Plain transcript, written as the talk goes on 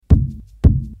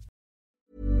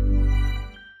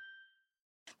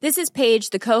This is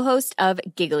Paige, the co-host of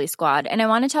Giggly Squad, and I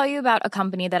want to tell you about a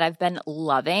company that I've been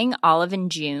loving, Olive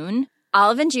and June.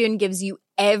 Olive and June gives you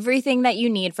everything that you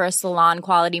need for a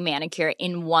salon-quality manicure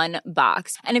in one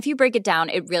box. And if you break it down,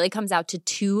 it really comes out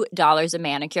to $2 a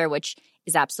manicure, which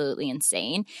is absolutely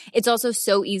insane. It's also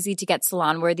so easy to get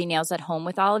salon-worthy nails at home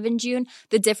with Olive and June.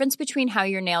 The difference between how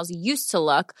your nails used to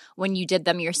look when you did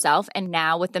them yourself and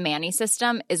now with the Mani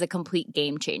system is a complete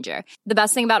game changer. The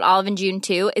best thing about Olive and June,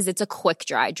 too, is it's a quick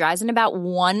dry. Dries in about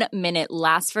 1 minute,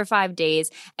 lasts for 5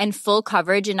 days, and full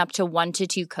coverage in up to 1 to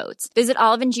 2 coats. Visit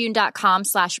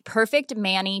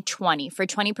oliveandjune.com/perfectmani20 for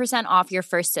 20% off your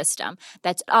first system.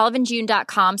 That's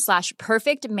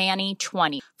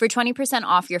oliveandjune.com/perfectmani20 for 20%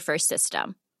 off your first system.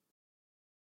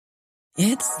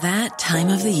 It's that time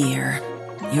of the year.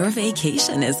 Your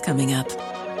vacation is coming up.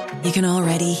 You can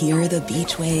already hear the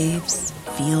beach waves,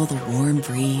 feel the warm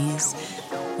breeze,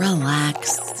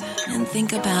 relax, and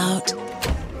think about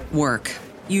work.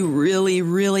 You really,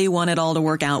 really want it all to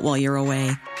work out while you're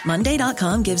away.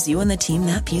 Monday.com gives you and the team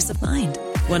that peace of mind.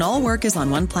 When all work is on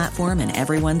one platform and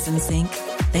everyone's in sync,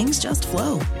 things just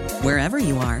flow. Wherever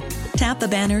you are, tap the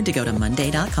banner to go to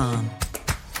Monday.com.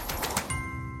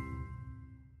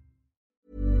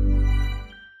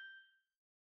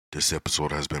 This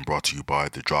episode has been brought to you by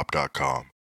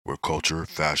TheDrop.com, where culture,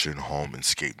 fashion, home, and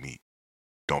skate meet.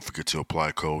 Don't forget to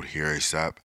apply code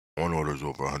HEREASAP on orders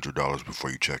over $100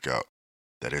 before you check out.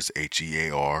 That is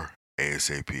HEAR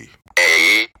ASAP.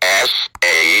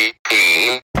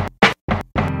 ASAP.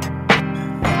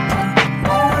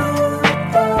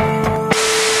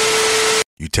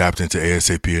 You tapped into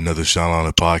ASAP, another Shine On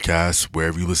It podcast.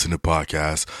 Wherever you listen to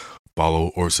podcasts,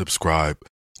 follow or subscribe,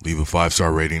 leave a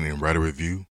 5-star rating and write a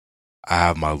review. I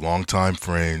have my longtime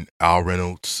friend Al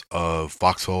Reynolds of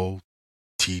Foxhole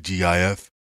TGIF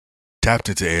tapped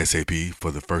into ASAP for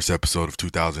the first episode of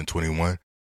 2021.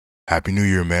 Happy New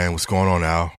Year, man. What's going on,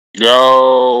 Al?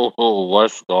 Yo,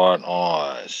 what's going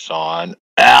on, Sean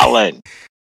Allen?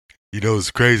 You know, it's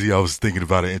crazy. I was thinking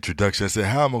about an introduction. I said,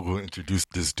 how am I going to introduce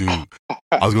this dude?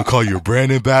 I was going to call you a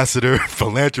brand ambassador,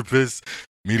 philanthropist,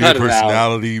 media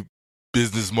personality,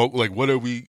 business mogul. Like, what are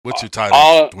we? What's your title?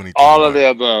 All of the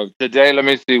above. Today, let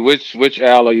me see. Which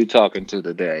Al are you talking to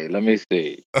today? Let me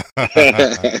see.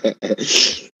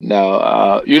 No,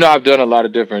 I've done a lot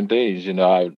of different things.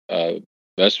 I'm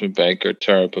investment banker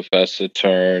turned professor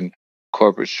turned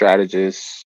corporate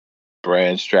strategist,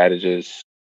 brand strategist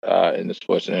in the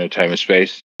sports and entertainment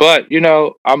space. But,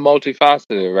 I'm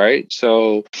multifaceted, right?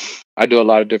 So I do a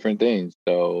lot of different things.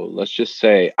 So let's just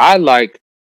say I like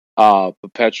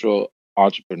perpetual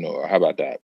entrepreneur. How about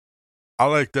that? I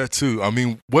like that too. I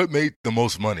mean, what made the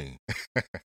most money?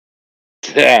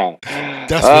 Yeah,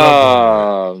 that's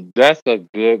a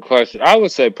good question. I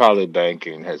would say probably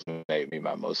banking has made me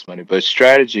my most money, but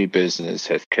strategy business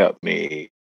has kept me,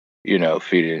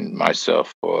 feeding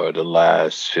myself for the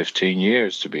last 15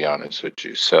 years, to be honest with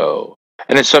you. So,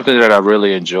 and it's something that I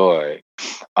really enjoy.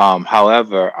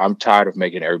 However, I'm tired of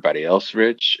making everybody else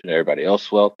rich and everybody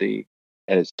else wealthy,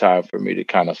 and it's time for me to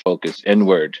kind of focus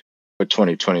inward for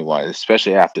 2021,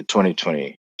 especially after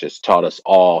 2020 just taught us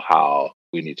all how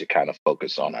we need to kind of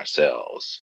focus on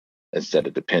ourselves instead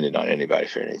of depending on anybody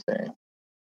for anything.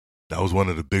 That was one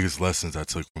of the biggest lessons I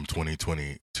took from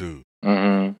 2020 too.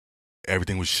 Mm-hmm.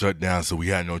 Everything was shut down, so we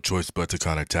had no choice but to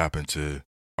kind of tap into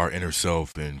our inner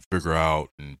self and figure out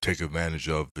and take advantage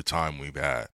of the time we've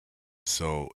had.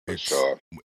 So it's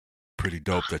pretty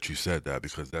dope that you said that,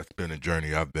 because that's been a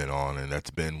journey I've been on, and that's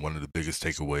been one of the biggest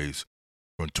takeaways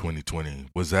from 2020.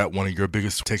 Was that one of your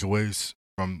biggest takeaways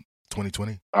from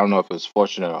 2020? I don't know if it's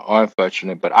fortunate or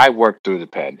unfortunate, but I worked through the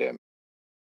pandemic.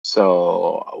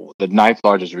 So the 9th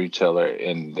largest retailer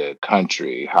in the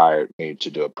country hired me to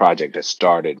do a project that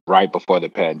started right before the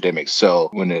pandemic. So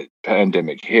when the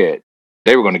pandemic hit,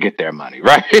 they were going to get their money,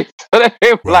 right? So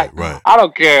they were right. I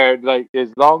don't care. Like,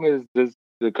 as long as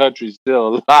the country's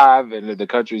still alive and the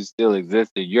country's still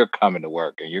existing, you're coming to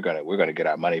work and we're going to get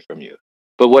our money from you.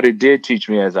 But what it did teach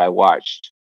me as I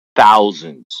watched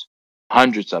thousands,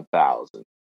 hundreds of thousands,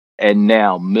 and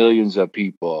now millions of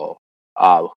people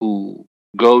who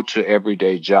go to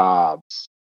everyday jobs,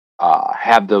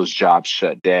 have those jobs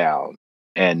shut down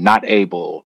and not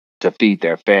able to feed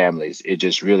their families, it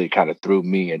just really kind of threw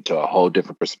me into a whole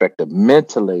different perspective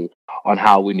mentally on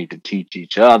how we need to teach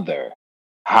each other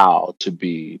how to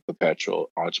be perpetual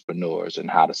entrepreneurs and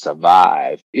how to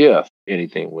survive if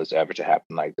anything was ever to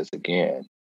happen like this again,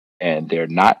 and there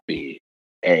not be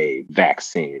a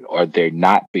vaccine or there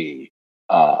not be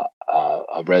a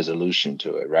resolution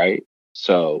to it, right?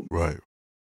 So, right.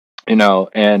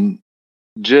 And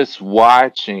just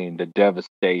watching the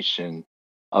devastation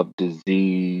of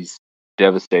disease,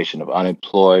 devastation of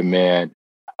unemployment,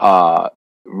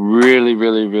 really,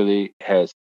 really, really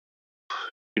has,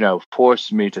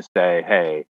 forced me to say,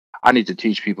 hey, I need to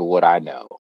teach people what I know.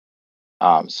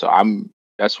 So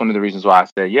that's one of the reasons why I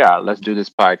said, yeah, let's do this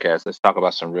podcast. Let's talk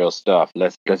about some real stuff.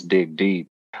 Let's dig deep.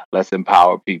 Let's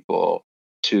empower people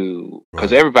because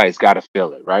Right. everybody's got to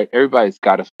feel it, right? Everybody's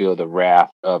got to feel the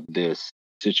wrath of this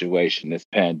situation, this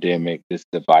pandemic, this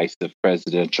divisive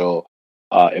presidential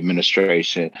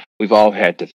administration. We've all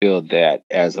had to feel that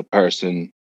as a person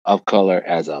of color,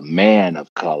 as a man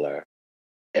of color,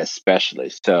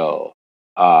 especially. So,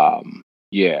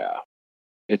 yeah,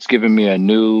 it's given me a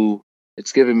new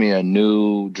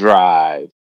drive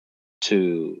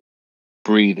to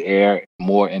breathe air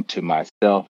more into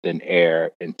myself than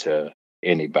air into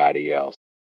anybody else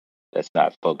that's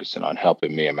not focusing on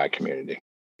helping me and my community.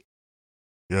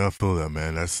 Yeah, I feel that,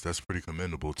 man. That's pretty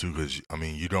commendable too, because I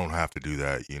mean, you don't have to do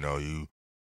that. You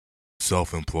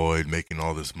self-employed, making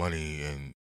all this money,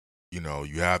 and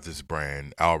you have this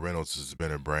brand. Al Reynolds has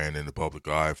been a brand in the public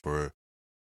eye for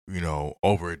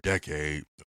over a decade.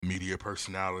 Media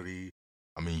personality.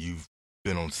 I mean, you've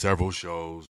been on several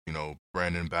shows.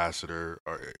 Brand ambassador.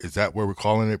 Or is that what we're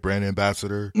calling it? Brand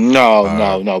ambassador. No, Uh,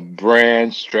 no, no.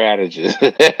 Brand strategist.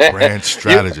 brand you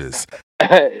strategist.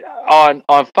 on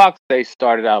Fox they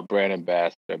started out brand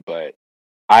ambassador, but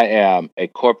I am a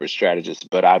corporate strategist,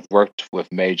 but I've worked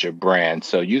with major brands.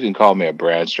 So you can call me a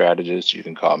brand strategist, you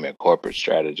can call me a corporate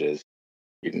strategist,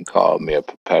 you can call me a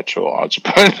perpetual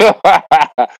entrepreneur.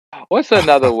 What's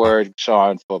another word,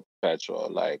 Sean, for perpetual?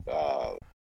 Like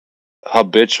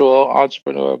habitual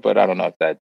entrepreneur, but I don't know if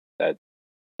that I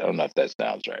don't know if that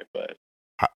sounds right, but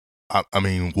I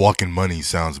mean, walking money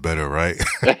sounds better, right?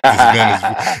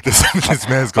 this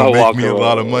man's gonna I'll make walk me a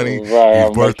lot of money. right.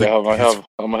 He's worth it. I'm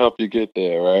gonna help you get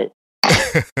there, right?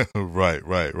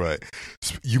 Right.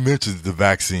 You mentioned the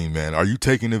vaccine, man. Are you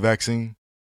taking the vaccine?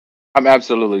 I'm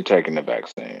absolutely taking the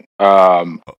vaccine.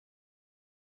 And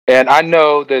I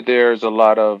know that there's a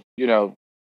lot of,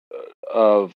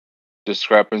 of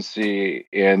discrepancy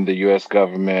in the U.S.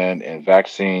 government and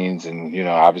vaccines, and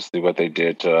obviously what they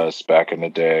did to us back in the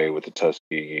day with the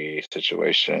Tuskegee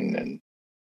situation, and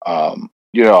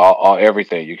all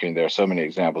everything you can. There are so many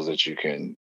examples that you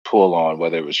can pull on,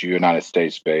 whether it was United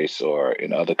States based or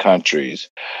in other countries.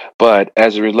 But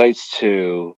as it relates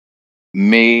to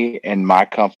me and my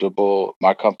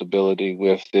comfortability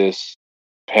with this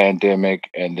pandemic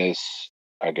and this,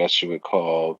 I guess you would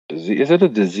call disease. Is it a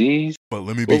disease? But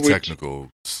let me be What we technical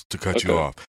to cut you Okay,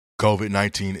 off.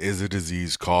 COVID-19 is a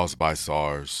disease caused by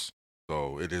SARS,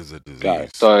 so it is a got it.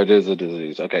 disease. So it is a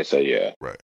disease. Okay, so yeah,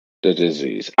 Right. the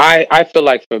disease. I feel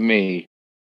like for me,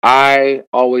 I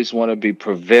always want to be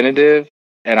preventative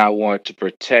and I want to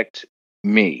protect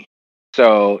me.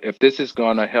 So if this is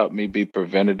going to help me be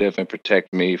preventative and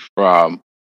protect me from,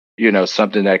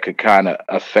 something that could kind of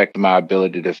affect my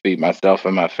ability to feed myself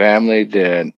and my family,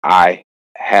 then I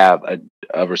have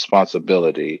a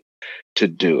responsibility to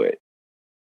do it.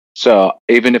 So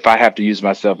even if I have to use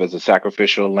myself as a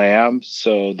sacrificial lamb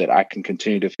so that I can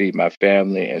continue to feed my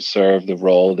family and serve the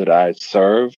role that I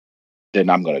serve, then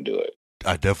I'm going to do it.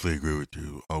 I definitely agree with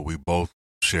you. We both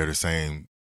share the same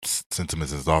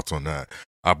sentiments and thoughts on that.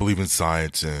 I believe in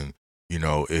science, and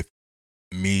if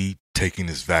me taking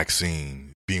this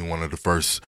vaccine, being one of the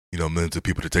first, millions of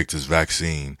people to take this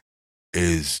vaccine,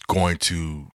 is going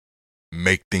to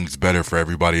make things better for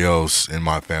everybody else in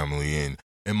my family and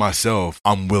myself,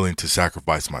 I'm willing to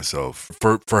sacrifice myself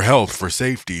for health, for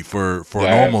safety, for Yeah.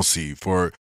 normalcy,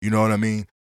 for you know what I mean.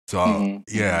 So Hmm.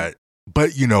 yeah,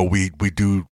 but we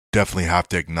do definitely have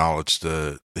to acknowledge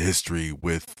the history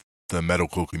with the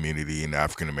medical community and the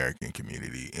African American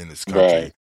community in this country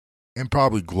Right. and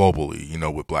probably globally,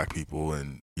 with Black people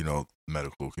and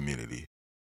medical community.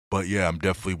 But yeah, I'm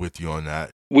definitely with you on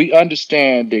that. We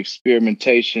understand the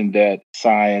experimentation that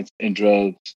science and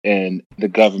drugs and the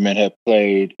government have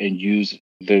played and used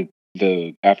the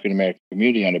African American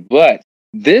community on it. But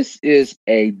this is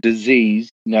a disease.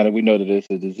 Now that we know that it's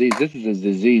a disease, this is a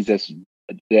disease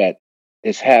that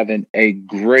is having a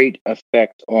great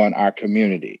effect on our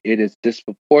community. It is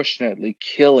disproportionately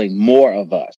killing more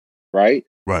of us, right?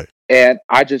 Right. And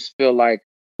I just feel like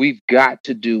we've got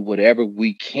to do whatever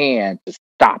we can to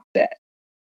stop that.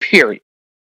 Period.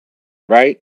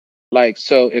 Right? Like,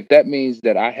 so if that means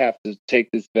that I have to take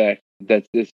this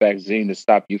vaccine to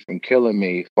stop you from killing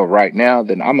me for right now,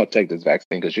 then I'm gonna take this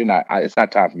vaccine because it's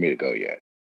not time for me to go yet.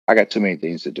 I got too many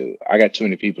things to do. I got too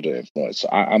many people to influence. So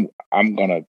I'm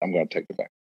gonna take the vaccine.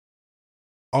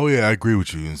 Oh yeah, I agree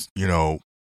with you.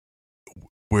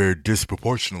 We're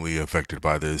disproportionately affected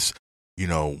by this.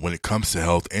 when it comes to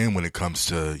health and when it comes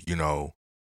to,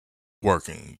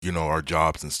 working, our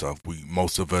jobs and stuff.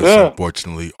 Most of us, Yeah,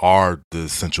 unfortunately, are the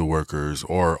essential workers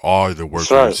or are the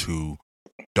that's right. workers who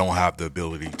don't have the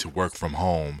ability to work from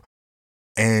home.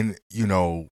 And,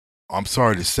 I'm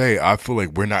sorry to say, I feel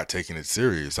like we're not taking it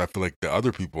serious. I feel like the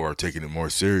other people are taking it more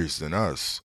serious than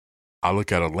us. I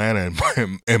look at Atlanta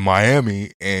and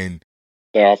Miami, and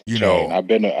They're off the you chain. know,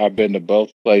 I've been to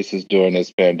both places during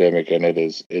this pandemic, and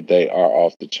they are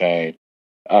off the chain.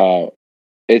 Uh,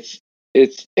 it's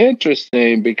it's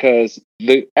interesting because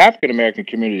the African American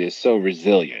community is so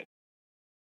resilient.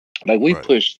 Like we right,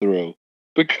 push through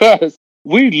because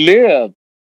we live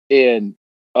in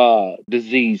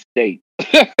disease states.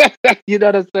 You know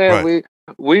what I'm saying? right,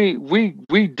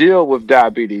 We deal with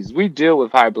diabetes, we deal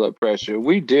with high blood pressure,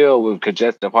 we deal with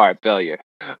congestive heart failure.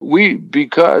 We,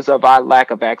 because of our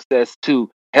lack of access to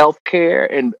health care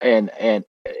and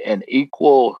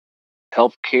equal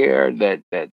health care that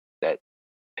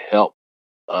help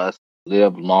us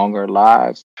live longer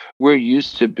lives, we're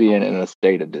used to being in a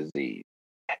state of disease,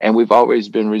 and we've always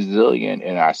been resilient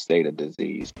in our state of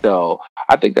disease. So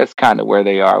I think that's kind of where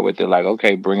they are with it. Like,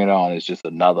 okay, bring it on. It's just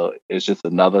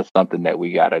another something that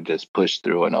we gotta just push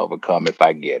through and overcome. If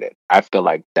I get it, I feel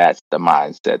like that's the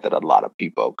mindset that a lot of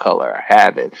people of color are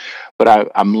having.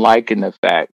 But I'm liking the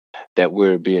fact that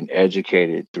we're being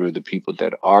educated through the people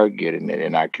that are getting it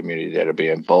in our community, that are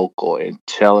being vocal and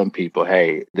telling people,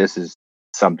 hey, this is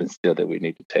something still that we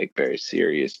need to take very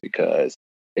serious, because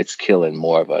it's killing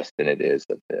more of us than it is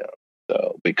of them.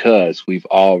 So, because we've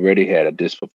already had a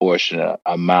disproportionate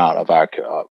amount of our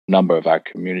number of our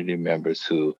community members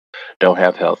who don't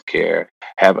have health care,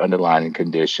 have underlying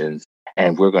conditions,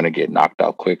 and we're going to get knocked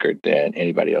out quicker than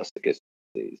anybody else that gets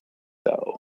disease.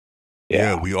 So,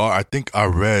 yeah, yeah. we are. I think I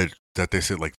read that they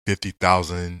said like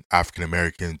 50,000 African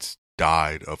Americans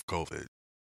died of COVID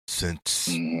since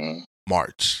Hmm.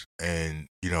 March, and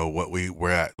what we're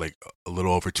at, like a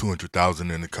little over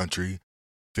 200,000 in the country. Hmm.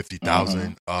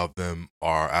 50,000 of them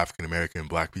are African American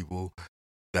Black people.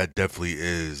 That definitely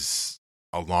is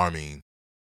alarming.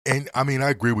 And I mean, I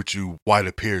agree with you. Why it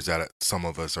appears that some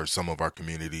of us or some of our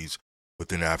communities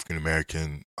within the African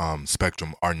American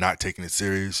spectrum are not taking it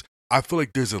serious. I feel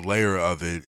like there's a layer of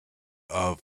it,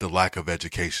 of the lack of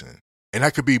education, and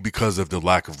that could be because of the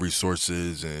lack of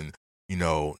resources and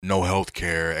no health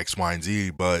care, X, Y, and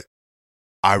Z. But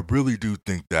I really do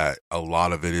think that a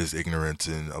lot of it is ignorance,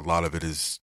 and a lot of it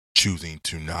is choosing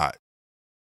to not,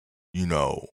 you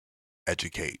know,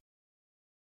 educate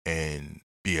and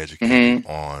be educated Hmm.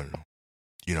 on,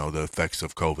 the effects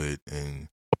of COVID and,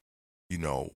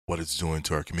 what it's doing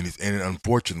to our communities. And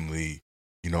unfortunately,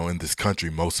 in this country,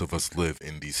 most of us live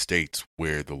in these states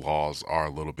where the laws are a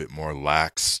little bit more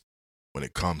lax when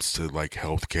it comes to like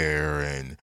healthcare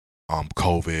and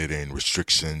COVID and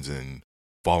restrictions and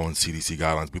following CDC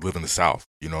guidelines. We live in the South,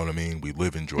 you know what I mean? We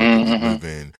live in Georgia, we Hmm. live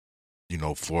in,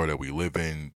 Florida, we live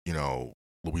in,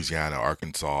 Louisiana,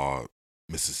 Arkansas,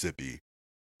 Mississippi,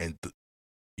 and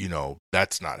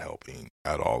that's not helping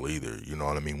at all either. You know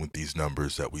what I mean? With these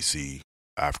numbers that we see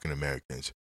African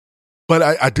Americans, but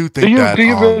I do Do think you that do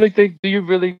you really think? Do you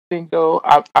really think though?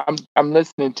 I'm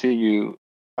listening to you.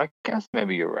 I guess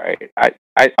maybe you're right.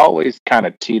 I always kind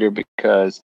of teeter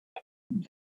because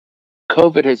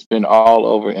COVID has been all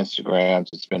over Instagrams.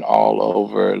 It's been all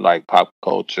over like pop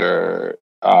culture,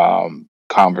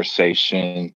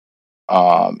 conversation.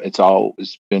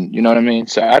 It's been, you know what I mean?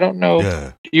 So I don't know.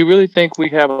 yeah, Do you really think we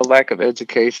have a lack of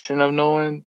education of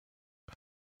knowing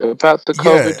about the yeah,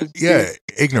 COVID yeah, disease?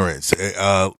 ignorance,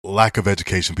 lack of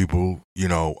education. People,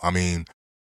 I mean,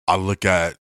 I look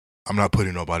at. I'm not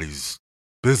putting nobody's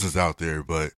business out there,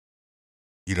 but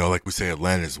like we say,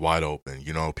 Atlanta is wide open.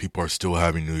 People are still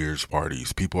having New Year's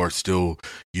parties. People are still,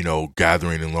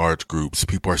 gathering in large groups.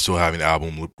 People are still having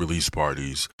album release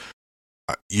parties.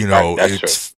 Right, that's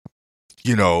true.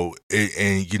 It's,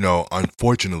 and,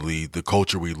 unfortunately, the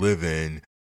culture we live in,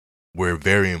 we're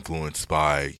very influenced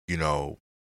by, the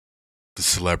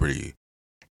celebrity.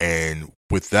 And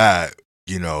with that,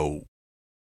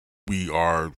 we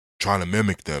are trying to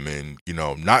mimic them and,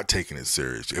 not taking it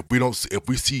serious. If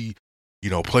we see,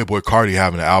 Playboy Cardi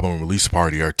having an album release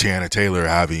party or Tiana Taylor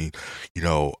having,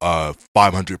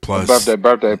 500 A plus,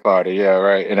 birthday party, yeah,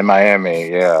 right. And in Miami,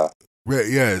 yeah.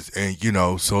 yes. And,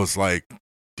 so it's like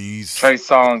these, Trey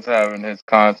Songz having his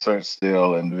concert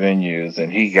still in venues,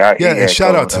 and yeah. he And had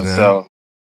shout out COVID to them,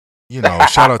 himself.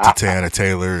 shout out to Tiana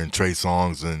Taylor and Trey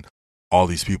Songz and all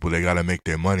these people. They got to make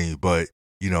their money, but,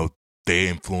 they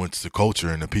influence the culture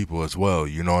and the people as well.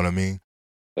 You know what I mean?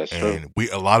 That's true. And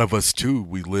a lot of us too,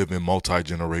 we live in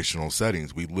multi-generational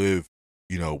settings. We live,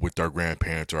 with our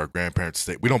grandparents, or our grandparents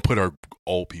stay. We don't put our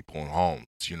old people in homes.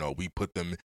 We put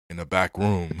them in the back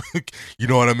room. You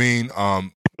know what I mean?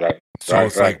 Right. So Right.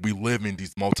 it's Right. like we live in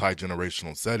these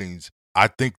multi-generational settings. I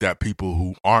think that people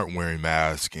who aren't wearing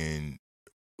masks, and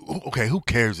okay, who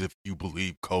cares if you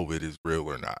believe COVID is real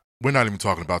or not? We're not even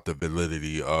talking about the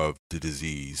validity of the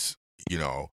disease,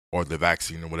 or the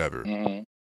vaccine or whatever. Mhm.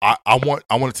 I want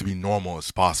it to be normal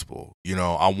as possible.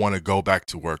 I want to go back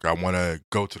to work. I want to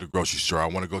go to the grocery store. I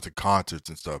want to go to concerts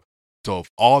and stuff. So if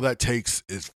all that takes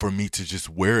is for me to just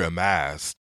wear a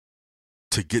mask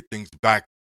to get things back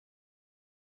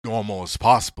normal as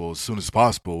possible, as soon as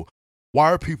possible,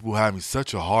 why are people having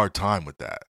such a hard time with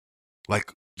that?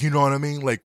 Like, you know what I mean?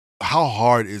 Like, how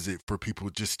hard is it for people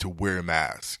just to wear a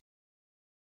mask?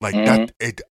 Like Mhm.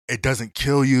 that, it doesn't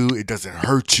kill you. It doesn't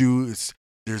hurt you.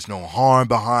 There's no harm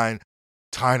behind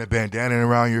tying a bandana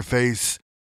around your face.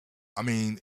 I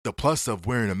mean, the plus of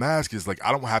wearing a mask is like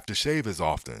I don't have to shave as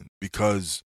often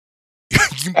because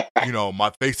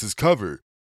my face is covered.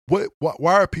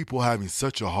 Why are people having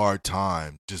such a hard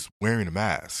time just wearing a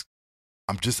mask?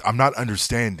 I'm not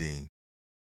understanding.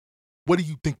 What do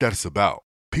you think that's about?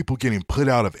 People getting put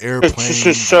out of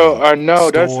airplanes So and I know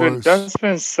stores.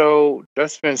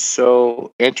 that's been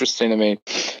so interesting to me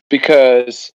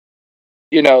because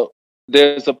you know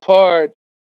there's a part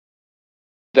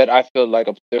that I feel like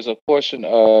there's a portion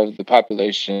of the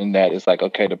population that is like,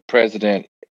 okay, the president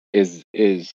is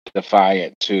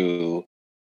defiant to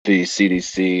the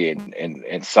CDC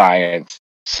and science,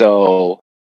 so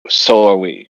are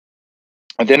we.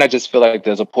 And then I just feel like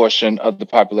there's a portion of the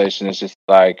population that's just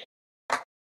like,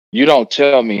 you don't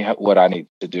tell me what I need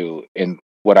to do and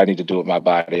what I need to do with my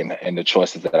body and the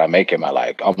choices that I make in my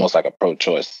life, almost like a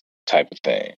pro-choice type of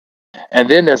thing. And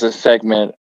then there's a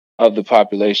segment of the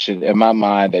population in my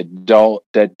mind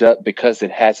because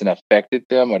it hasn't affected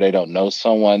them or they don't know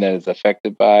someone that is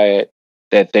affected by it,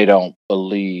 that they don't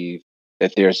believe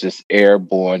that there's this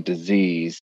airborne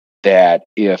disease that,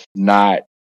 if not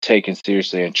taken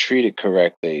seriously and treated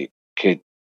correctly, could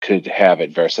have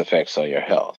adverse effects on your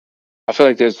health. I feel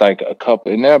like there's like a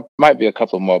couple, and there might be a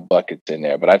couple more buckets in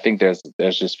there, but I think there's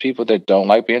just people that don't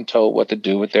like being told what to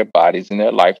do with their bodies and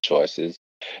their life choices.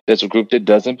 There's a group that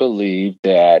doesn't believe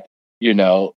that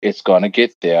it's going to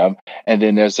get them, and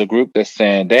then there's a group that's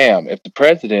saying, "Damn, if the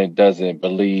president doesn't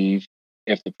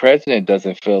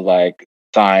feel like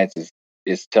science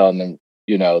is telling them,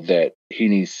 that he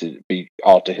needs to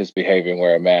alter his behavior and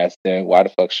wear a mask, then why the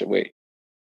fuck should we?"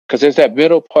 Because there's that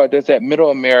middle part, there's that middle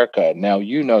America. Now,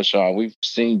 Sean, we've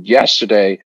seen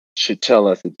yesterday should tell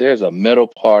us that there's a middle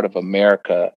part of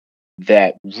America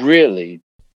that really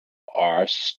are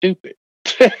stupid.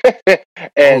 Oh,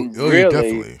 and yeah, really,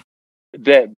 definitely.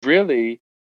 that really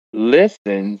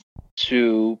listens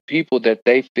to people that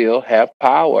they feel have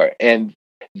power. And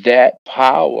that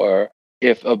power,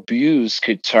 if abused,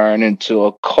 could turn into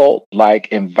a cult like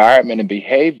environment and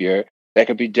behavior that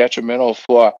could be detrimental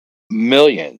for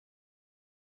millions,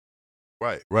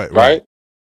 Right, right, right. right?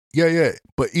 Yeah, yeah.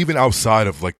 But even outside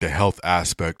of like the health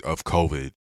aspect of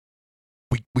COVID,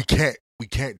 we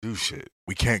can't do shit.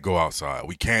 We can't go outside.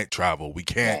 We can't travel. We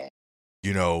can't,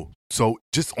 Yeah. So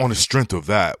just on the strength of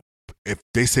that, if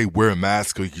they say wear a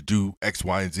mask or you do X,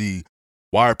 Y, and Z,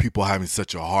 why are people having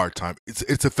such a hard time?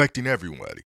 It's affecting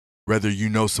everybody. Whether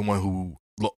someone who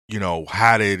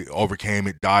had it, overcame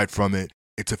it, died from it,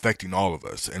 it's affecting all of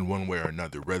us in one way or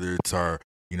another. Whether it's our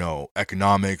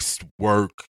economics,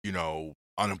 work,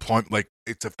 unemployment, like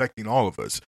it's affecting all of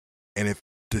us. And if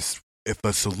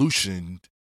a solution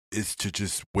is to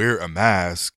just wear a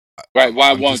mask, Right.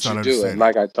 Why I'm just won't not you do it? understanding.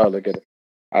 Like, I totally get it.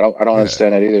 I don't Yeah,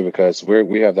 understand that either because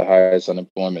we have the highest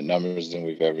unemployment numbers than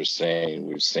we've ever seen.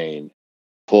 We've seen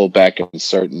pullback in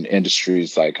certain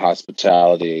industries like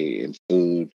hospitality and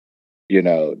food,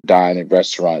 dining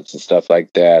restaurants and stuff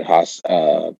like that,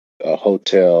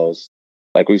 hotels.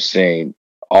 Like, we've seen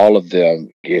all of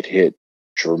them get hit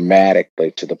dramatically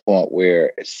to the point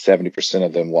where 70%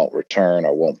 of them won't return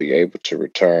or won't be able to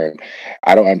return.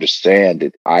 I don't understand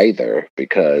it either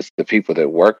because the people that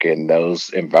work in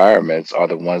those environments are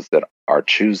the ones that are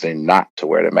choosing not to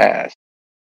wear the mask.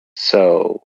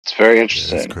 So it's very yeah, it's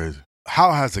interesting. crazy.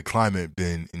 How has the climate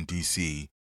been in DC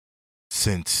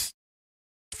since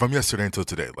from yesterday until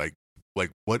today? Like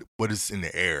what is in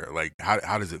the air? Like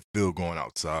how does it feel going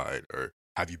outside? Or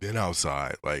have you been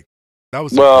outside? Like that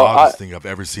was the Well, wildest thing I've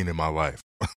ever seen in my life.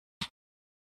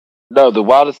 no, the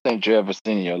wildest thing you ever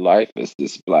seen in your life is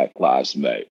this Black Lives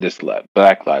Matter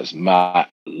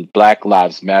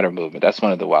movement. That's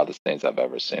one of the wildest things I've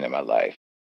ever seen in my life.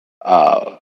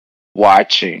 Uh,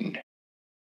 Watching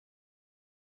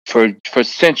for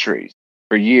centuries.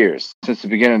 for years, since the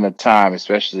beginning of time,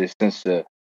 especially since the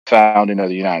founding of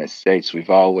the United States, we've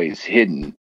always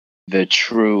hidden the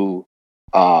true,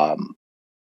 um,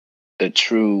 the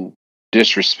true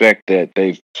disrespect that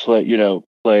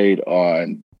played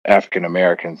on African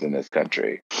Americans in this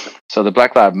country. So the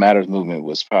Black Lives Matters movement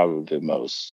was probably the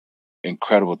most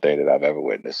incredible thing that I've ever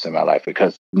witnessed in my life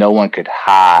because no one could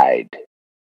hide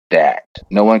that.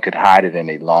 No one could hide it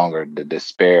any longer. The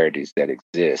disparities that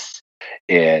exist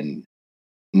in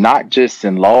not just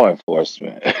in law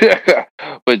enforcement,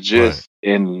 but Right. just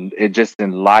in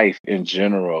life in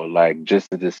general, like just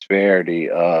the disparity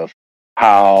of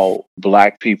how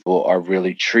black people are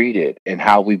really treated and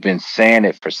how we've been saying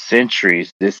it for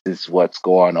centuries. This is what's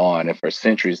going on. And for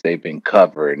centuries, they've been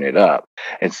covering it up.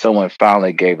 And someone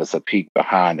finally gave us a peek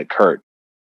behind the curtain.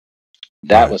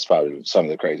 That Right. was probably some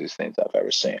of the craziest things I've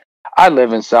ever seen. I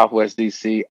live in Southwest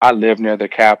DC. I live near the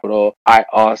Capitol. I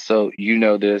also, you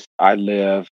know this, I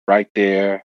live right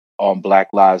there on Black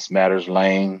Lives Matters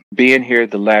Lane. Being here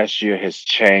the last year has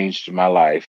changed my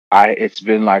life. It's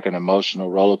been like an emotional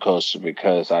roller coaster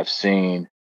because I've seen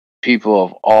people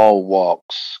of all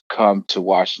walks come to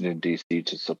Washington D.C.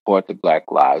 to support the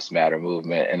Black Lives Matter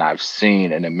movement, and I've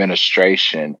seen an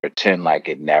administration pretend like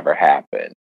it never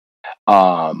happened.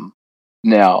 Um,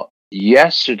 Now,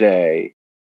 yesterday,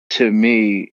 to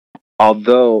me,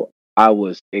 although I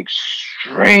was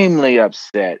extremely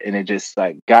upset and it just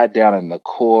like got down in the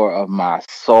core of my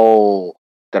soul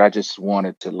that I just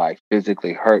wanted to like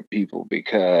physically hurt people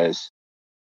because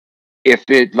if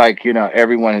it like,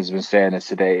 everyone has been saying this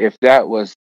today, if that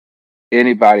was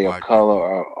anybody of Black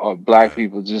color people. or black Yeah.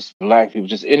 people, just black people,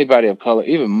 just anybody of color,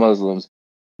 even Muslims,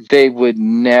 they would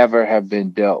never have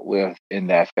been dealt with in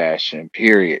that fashion.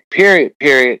 Period. Period.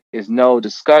 Period. Is no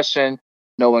discussion.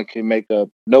 No one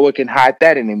can hide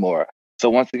that anymore. So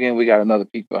once again, we got another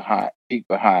peek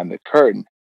behind the curtain.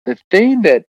 The thing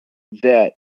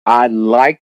that I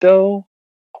liked though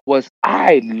was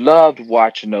I loved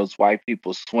watching those white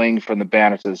people swing from the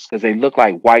banisters because they look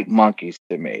like white monkeys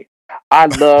to me. I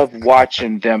love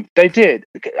watching them. They did.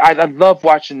 I love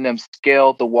watching them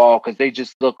scale the wall because they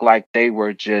just look like they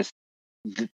were just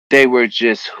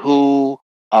who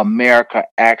America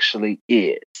actually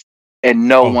is.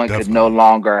 And Oh, definitely.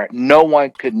 no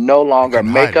one could no You longer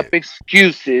couldn't hide make up it.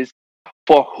 excuses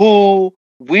for who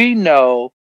we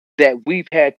know that we've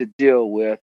had to deal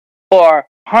with for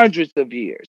hundreds of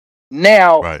years.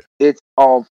 Now Right. it's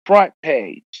on front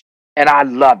page. And I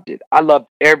loved it. I loved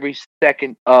every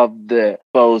second of the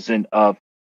exposing of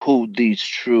who these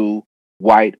true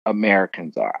white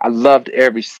Americans are. I loved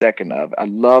every second of it. I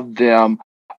loved them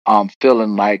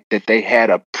feeling like that they had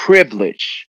a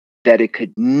privilege that it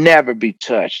could never be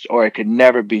touched or it could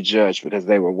never be judged because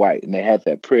they were white and they had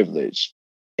that privilege.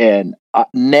 And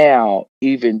now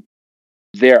even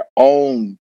their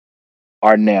own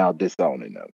are now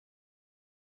disowning them.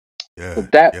 So Yeah. Yeah.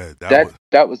 That that was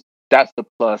that was that's the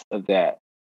plus of that.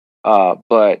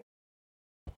 But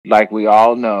like we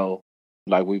all know,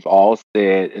 like we've all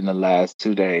said in the last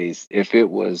 2 days, if it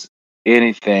was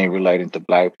anything relating to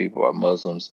black people or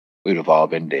Muslims, we'd have all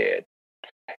been dead.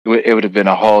 It would have been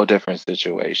a whole different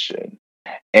situation.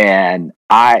 And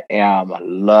I'm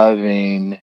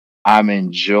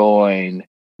enjoying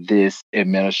this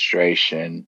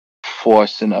administration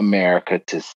forcing America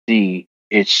to see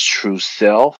its true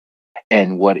self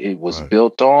and what it was right.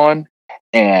 built on.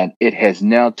 And it has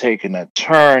now taken a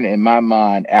turn in my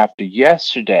mind after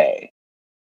yesterday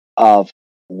of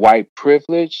white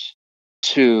privilege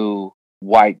to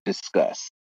white disgust.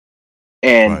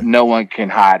 And Right. no one can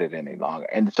hide it any longer.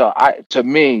 And so to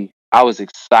me, I was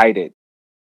excited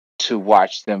to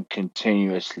watch them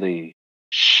continuously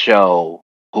show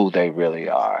who they really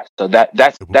are. So It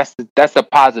w- that's the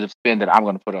positive spin that I'm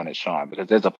going to put on it, Sean, because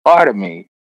there's a part of me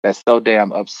that's so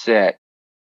damn upset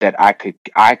that I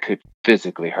could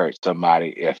physically hurt somebody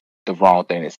if the wrong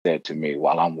thing is said to me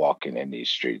while I'm walking in these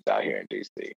streets out here in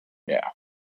DC. Yeah,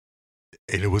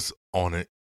 and it was on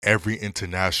every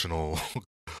international,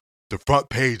 the front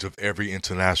page of every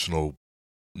international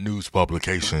news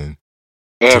publication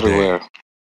today everywhere.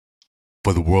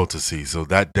 for the world to see. So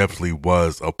that definitely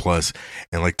was a plus.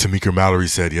 And like Tamika Mallory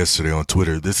said yesterday on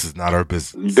Twitter, this is not our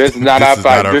business. This is not This our is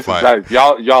not fight. our This is fight. like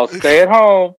y'all stay at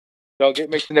home. Don't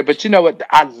get mixed in there. But you know what?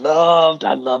 I love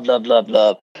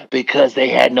because they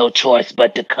had no choice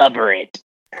but to cover it.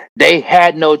 They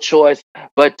had no choice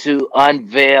but to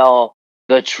unveil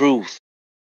the truth.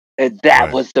 And that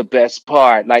Right. was the best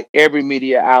part. Like every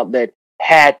media outlet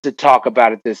had to talk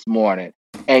about it this morning.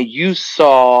 And you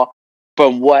saw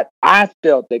from what I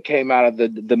felt that came out of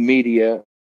the media,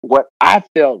 what I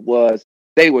felt was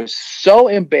They were so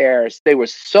embarrassed. They were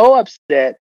so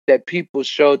upset that people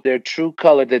showed their true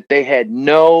color that they had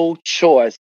no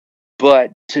choice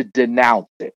but to denounce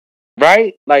it.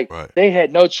 Right? Like Right. they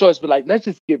had no choice but like, let's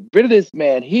just get rid of this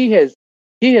man. He has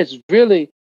really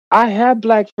I have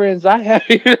black friends. I have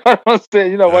you know what I'm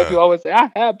saying? You know what Yeah. you always say,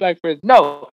 I have black friends.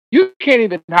 No, you can't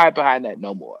even hide behind that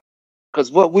no more.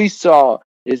 Because what we saw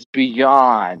is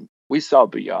beyond, we saw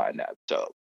beyond that.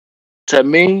 So to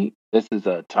me, this is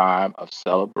a time of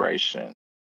celebration.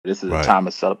 This is a Right. time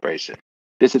of celebration.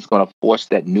 This is going to force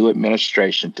that new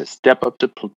administration to step up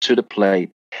to the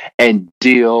plate and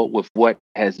deal with what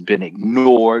has been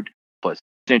ignored for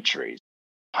centuries,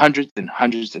 hundreds and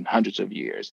hundreds and hundreds of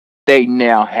years. They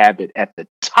now have it at the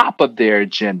top of their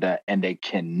agenda and they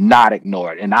cannot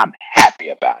ignore it. And I'm happy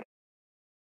about it.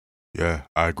 Yeah,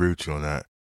 I agree with you on that.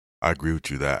 I agree with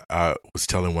you that I was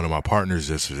telling one of my partners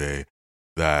yesterday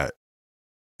that,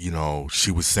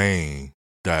 she was saying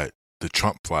that the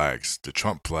Trump flags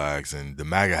and the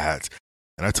MAGA hats.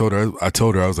 And I told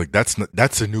her, I was like,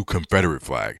 that's a new Confederate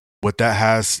flag. What that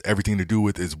has everything to do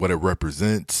with is what it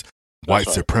represents, white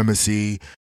right. supremacy,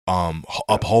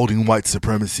 upholding white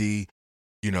supremacy,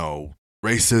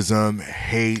 racism,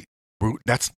 hate.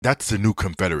 That's the new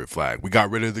Confederate flag. We got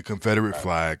rid of the Confederate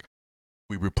flag.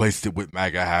 We replaced it with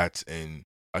MAGA hats and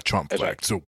a Trump That's flag. right.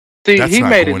 So See, that's he not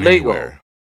made it going legal. anywhere.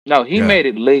 No, he Yeah. made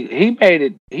it legal.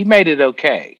 He made it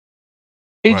okay.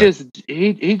 He Right.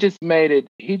 just made it.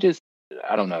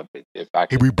 I don't know if I He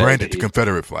can say rebranded that the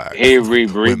Confederate flag he with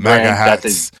MAGA rebranded. That's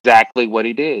hats. exactly what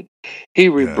he did. He Yeah.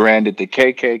 rebranded the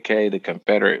KKK, the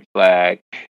Confederate flag.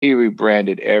 He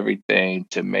rebranded everything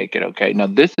to make it okay. Now,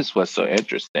 this is what's so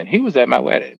interesting. He was at my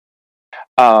wedding.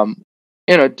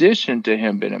 In addition to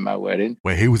him being at my wedding,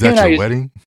 Wait, he was he at and I your used,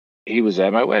 wedding? he was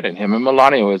at my wedding. Him and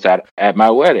Melania was at my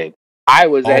wedding. I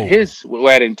was at Oh, his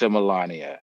wedding to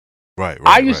Melania. right.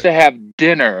 I used to have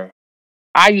dinner.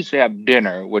 I used to have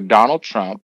dinner with Donald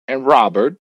Trump and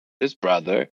Robert, his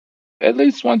brother, at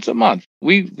least once a month.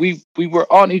 We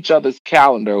were on each other's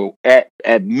calendar at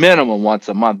minimum once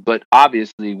a month, but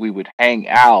obviously we would hang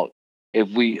out if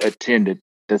we attended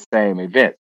the same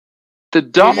event. The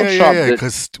Donald Trump Yeah. that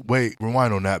Because wait,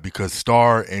 rewind on that because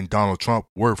Starr and Donald Trump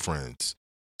were friends.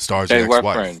 Starr's they were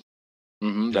ex-wife. friends.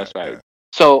 Yeah, That's right. yeah.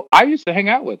 So I used to hang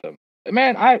out with him.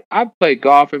 Man, I played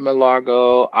golf in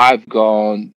Malargo. I've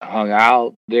hung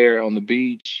out there on the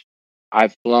beach.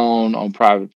 I've flown on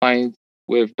private planes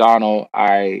with Donald.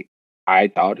 I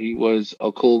thought he was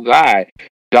a cool guy.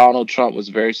 Donald Trump was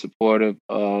very supportive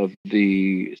of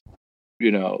the,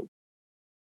 you know,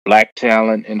 black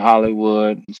talent in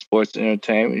Hollywood, sports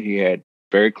entertainment. He had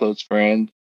very close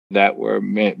friends that were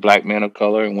black men of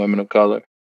color and women of color.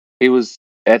 He was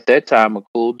at that time a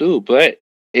cool dude, but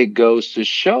it goes to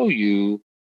show you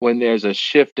when there's a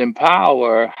shift in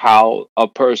power, how a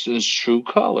person's true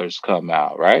colors come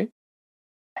out, right?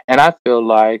 And I feel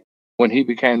like when he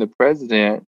became the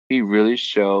president, he really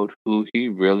showed who he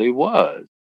really was.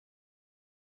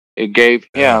 It gave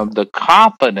Yeah. him the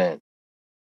confidence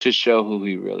to show who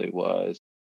he really was.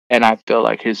 And I feel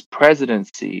like his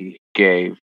presidency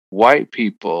gave white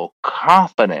people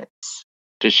confidence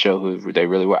to show who they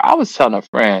really were. I was telling a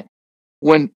friend,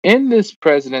 when in this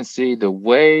presidency, the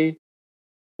way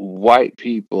white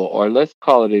people, or let's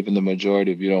call it even the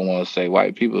majority, if you don't want to say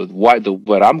white people,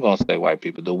 but I'm going to say white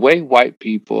people, the way white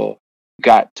people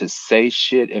got to say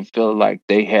shit and feel like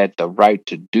they had the right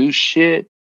to do shit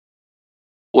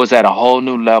was at a whole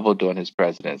new level during his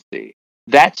presidency.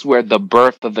 That's where the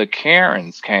birth of the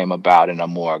Karens came about in a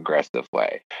more aggressive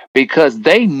way because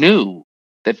they knew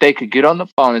that they could get on the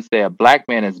phone and say, a black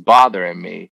man is bothering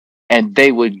me, and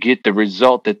they would get the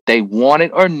result that they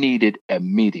wanted or needed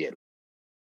immediately.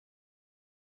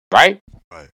 Right?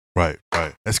 Right.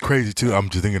 That's crazy too. I'm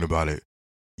just thinking about it.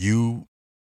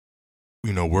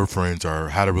 We're friends or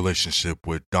had a relationship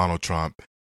with Donald Trump,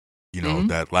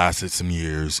 that lasted some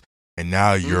years. And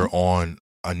now you're on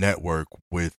a network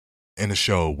in a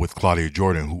show with Claudia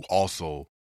Jordan, who also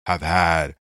have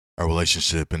had a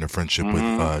relationship and a friendship with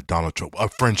Donald Trump. A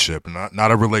friendship,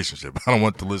 not a relationship. I don't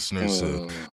want the listeners to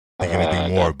think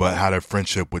anything more, but had a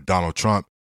friendship with Donald Trump.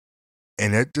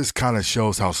 And it just kind of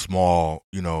shows how small,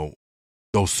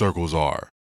 those circles are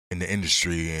in the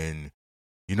industry. And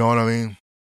you know what I mean?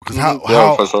 Because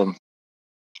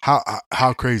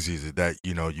how crazy is it that,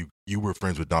 you were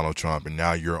friends with Donald Trump and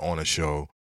now you're on a show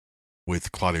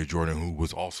with Claudia Jordan, who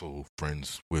was also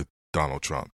friends with Donald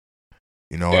Trump.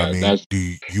 You know what I mean? Do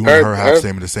you and her have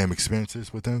the same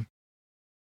experiences with him?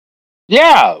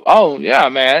 Yeah. Oh, yeah,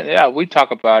 man. Yeah, we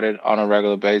talk about it on a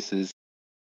regular basis.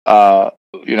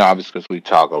 obviously because we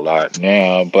talk a lot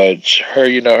now, but her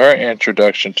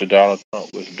introduction to Donald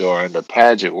Trump was during the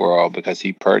pageant world because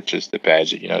he purchased the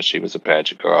pageant. She was a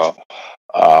pageant girl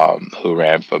who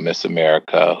ran for Miss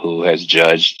America, who has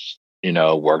judged,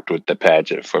 worked with the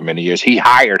pageant for many years. He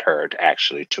hired her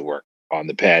to work on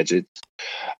the pageant.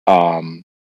 And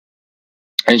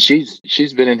she's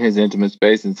been in his intimate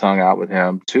space and hung out with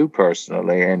him too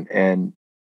personally, and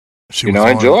She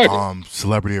was enjoyed it. on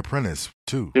Celebrity Apprentice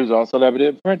too. She was on Celebrity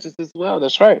Apprentice as well.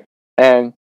 That's right.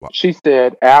 And Wow. she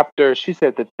said that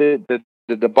the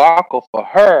debacle for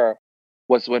her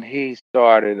was when he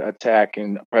started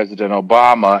attacking President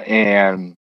Obama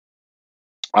and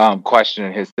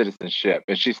questioning his citizenship.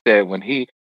 And she said when he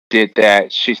did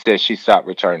that, she said she stopped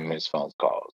returning his phone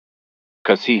calls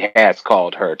because he has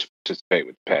called her to participate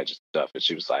with the pageant stuff. And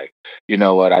she was like, you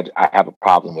know what, I have a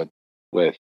problem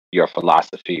with your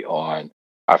philosophy on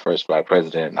our first black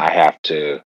president. And I have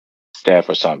to stand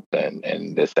for something,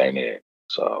 and this ain't it.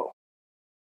 So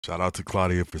shout out to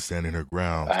Claudia for standing her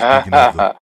ground.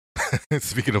 uh,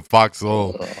 Speaking of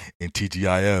Foxhole and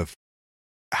TGIF,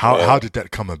 how did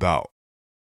that come about?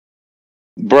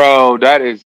 bro, that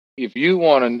is, if you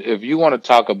want to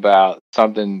talk about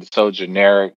something so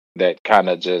generic that kind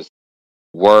of just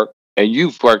work, and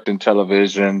you've worked in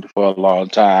television for a long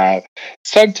time,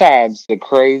 sometimes the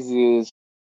craziest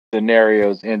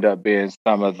scenarios end up being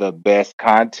some of the best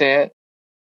content.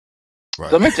 Right.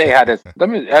 So let me tell you how this.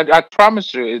 I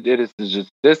promise you, this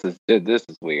is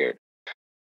weird.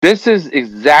 This is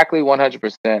exactly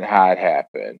 100% how it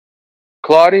happened.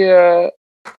 Claudia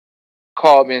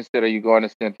called me and said, "Are you going to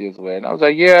Cynthia's wedding?" I was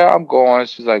like, "Yeah, I'm going."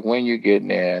 She's like, "When you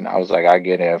getting in?" I was like, "I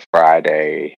get in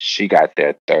Friday." She got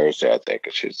there Thursday, I think,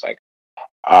 and she was like,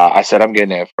 "I said I'm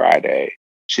getting in Friday."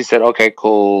 She said, "Okay,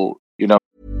 cool."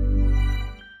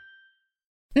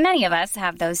 Many of us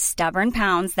have those stubborn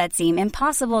pounds that seem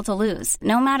impossible to lose,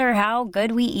 no matter how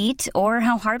good we eat or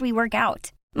how hard we work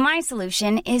out. My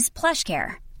solution is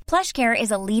PlushCare. PlushCare is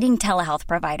a leading telehealth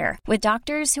provider with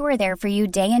doctors who are there for you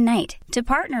day and night to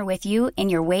partner with you in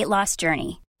your weight loss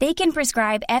journey. They can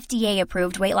prescribe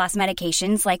FDA-approved weight loss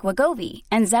medications like Wegovy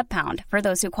and Zepbound for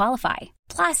those who qualify.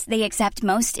 Plus, they accept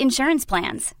most insurance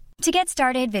plans. To get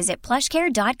started, visit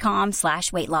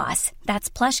plushcare.com/weightloss.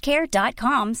 That's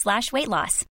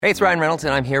plushcare.com/weightloss. Hey, it's Ryan Reynolds,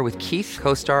 and I'm here with Keith,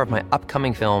 co-star of my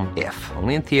upcoming film, If,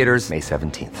 only in theaters May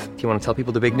 17th. Do you want to tell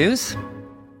people the big news?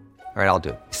 All right, I'll do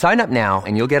it. Sign up now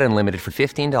and you'll get unlimited for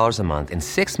 $15 a month and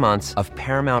 6 months of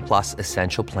Paramount Plus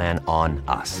Essential Plan on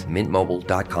us.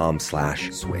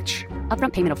 MintMobile.com/switch.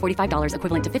 Upfront payment of $45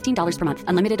 equivalent to $15 per month.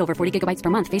 Unlimited over 40 gigabytes per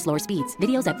month. Face lower speeds.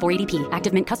 Videos at 480p.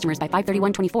 Active Mint customers by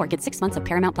 531.24 get 6 months of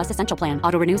Paramount Plus Essential Plan.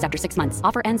 Auto renews after 6 months.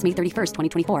 Offer ends May 31st,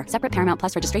 2024. Separate Paramount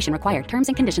Plus registration required. Terms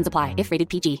and conditions apply if rated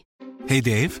PG. Hey,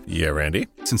 Dave. Yeah, Randy.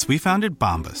 Since we founded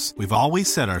Bombas, we've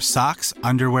always said our socks,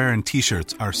 underwear, and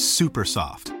T-shirts are super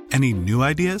soft. Any new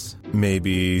ideas?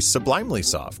 Maybe sublimely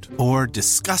soft. Or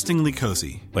disgustingly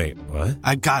cozy. Wait, what?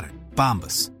 I got it.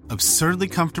 Bombas. Absurdly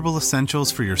comfortable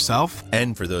essentials for yourself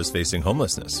and for those facing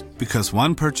homelessness. Because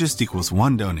one purchased equals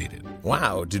one donated.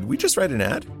 Wow, did we just write an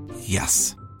ad?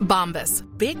 Yes. Bombas.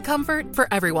 Big comfort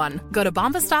for everyone. Go to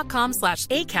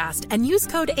bombas.com/ACAST and use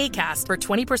code ACAST for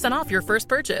 20% off your first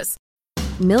purchase.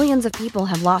 Millions of people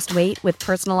have lost weight with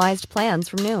personalized plans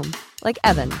from Noom. Like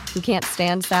Evan, who can't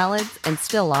stand salads and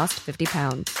still lost 50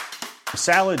 pounds.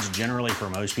 Salads generally for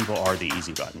most people are the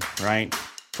easy button, right?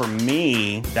 For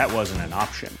me, that wasn't an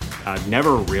option. I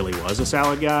never really was a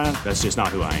salad guy. That's just not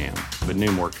who I am. But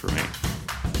Noom worked for me.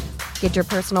 Get your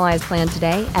personalized plan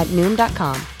today at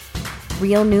Noom.com.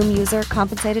 Real Noom user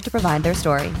compensated to provide their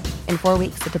story. In 4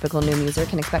 weeks, the typical Noom user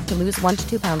can expect to lose 1 to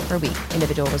 2 pounds per week.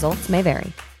 Individual results may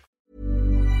vary.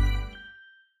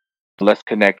 Let's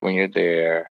connect when you're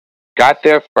there. Got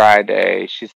there Friday.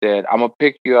 She said, "I'm gonna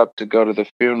pick you up to go to the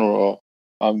funeral.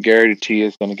 Gary T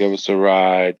is gonna give us a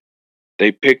ride."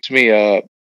 They picked me up.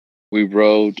 We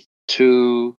rode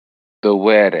to the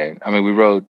wedding.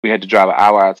 We had to drive an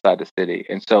hour outside the city.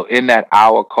 And so in that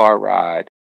hour car ride,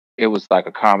 it was like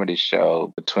a comedy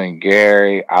show between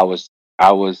Gary. I was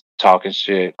talking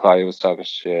shit. Claudia was talking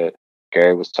shit.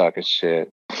 Gary was talking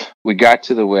shit. We got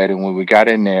to the wedding. When we got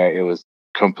in there, it was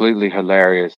completely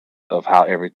hilarious of how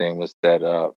everything was set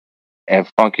up. And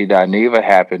Funky Dineva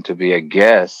happened to be a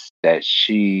guest that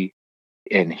she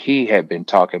and he had been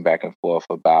talking back and forth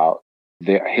about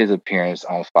his appearance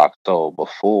on Fox Soul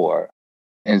before.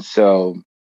 And so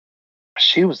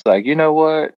she was like, "You know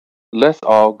what? Let's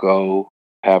all go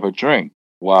have a drink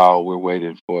while we're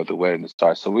waiting for the wedding to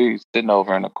start." So we're sitting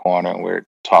over in the corner and we're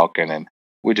talking and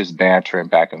we're just bantering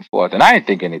back and forth. And I didn't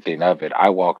think anything of it. I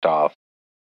walked off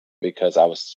because I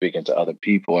was speaking to other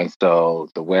people. And so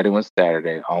the wedding was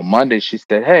Saturday. On Monday, she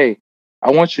said, "Hey,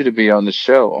 I want you to be on the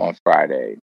show on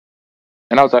Friday."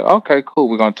 And I was like, "Okay, cool.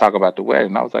 We're going to talk about the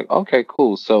wedding." I was like, "Okay,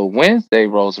 cool." So Wednesday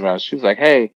rolls around. She was like,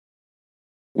 "Hey,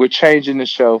 we're changing the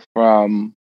show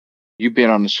from you being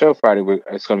on the show Friday.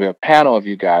 It's going to be a panel of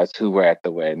you guys who were at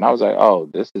the wedding." And I was like, "Oh,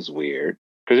 this is weird."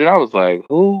 Because I was like,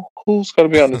 who's going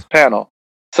to be on this panel?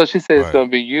 So she said, "It's going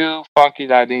to be you, Funky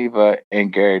Dineva,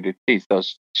 and Gary DT." So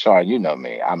Sean, you know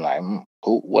me. I'm like,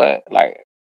 who? What? Like,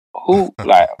 who?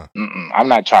 Like, I'm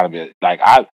not trying to be like.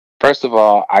 First of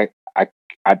all, I.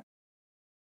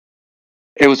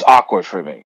 It was awkward for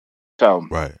me. So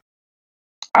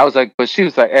I was like, but she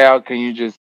was like, "Al, can you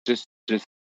just?"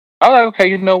 I was like, "Okay,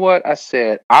 you know what?" I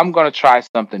said, "I'm going to try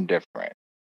something different."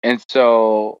 And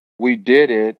so we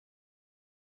did it.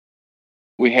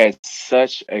 We had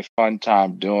such a fun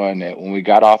time doing it. When we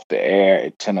got off the air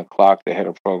at 10 o'clock, the head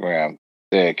of program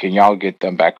said, "Can y'all get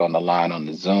them back on the line on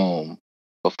the Zoom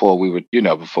before we were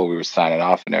signing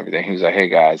off and everything?" He was like, "Hey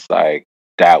guys, like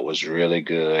that was really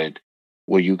good.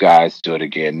 Will you guys do it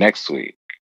again next week?"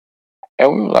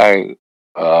 And we were like,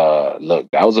 look,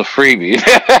 that was a freebie.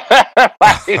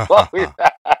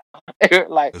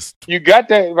 Like, you got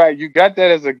that right. You got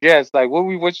that as a guest. Like, what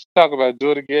you talking about?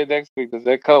 Do it again next week? Does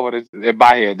that cover this? In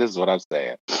my head, this is what I'm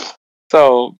saying.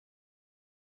 So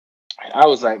I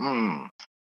was like,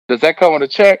 does that come with a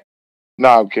check?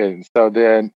 No, I'm kidding. So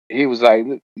then he was like,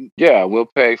 "Yeah, we'll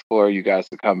pay for you guys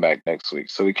to come back next week."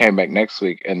 So we came back next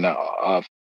week, and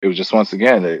it was just, once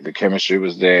again, the chemistry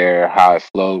was there, how it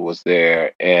flowed was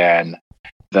there, and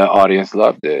the audience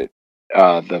loved it.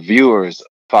 The viewers,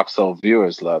 Fox Soul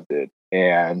viewers, loved it,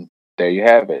 and there you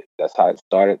have it. That's how it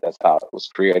started. That's how it was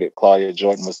created. Claudia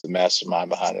Jordan was the mastermind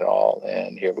behind it all,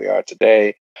 and here we are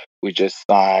today. We just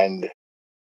signed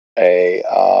a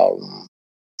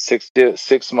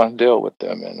 6-month deal with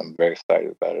them, and I'm very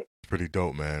excited about it. Pretty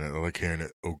dope, man. I like hearing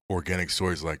organic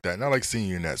stories like that, and I like seeing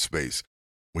you in that space.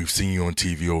 We've seen you on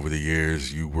TV over the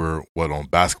years. You were on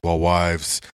Basketball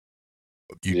Wives.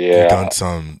 You've done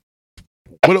some.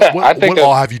 What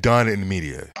all have you done in the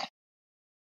media?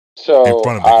 So in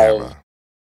front of the camera.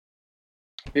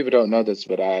 People don't know this,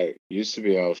 but I used to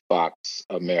be on Fox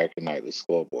American Nightly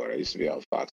Scoreboard. I used to be on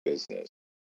Fox Business,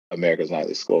 America's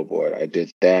Nightly Scoreboard. I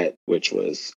did that, which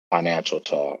was financial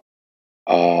talk.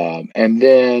 And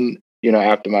then,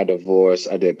 after my divorce,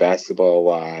 I did Basketball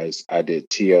Wives. I did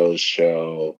T.O.'s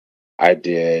show. I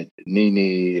did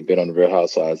Nene, been on the Real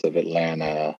Housewives of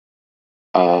Atlanta.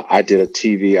 I did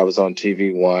I was on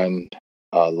TV One,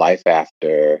 Life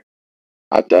After.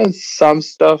 I've done some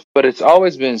stuff, but it's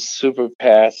always been super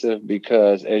passive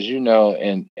because, as you know,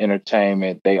 in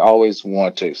entertainment, they always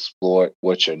want to exploit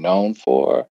what you're known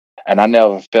for. And I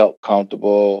never felt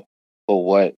comfortable for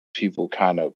what people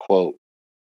kind of quote,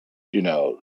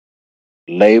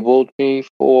 labeled me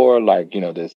for, like,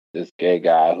 this gay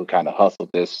guy who kind of hustled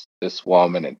this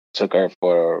woman and took her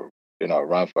for, a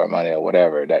run for her money or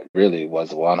whatever. That really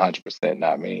was 100%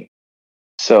 not me.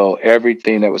 So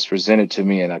everything that was presented to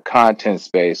me in a content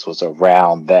space was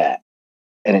around that.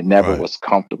 And it never was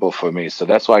comfortable for me. So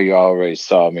that's why you already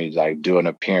saw me like do an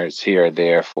appearance here or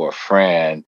there for a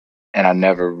friend. And I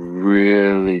never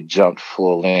really jumped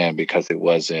full in because it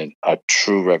wasn't a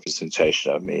true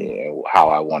representation of me and how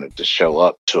I wanted to show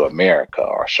up to America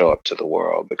or show up to the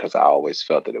world, because I always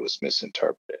felt that it was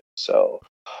misinterpreted. So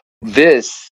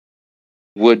this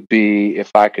would be, if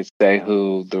I could say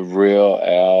who the real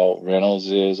Al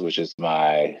Reynolds is, which is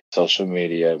my social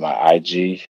media, my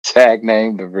IG tag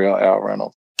name, the real Al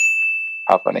Reynolds.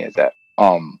 How funny is that?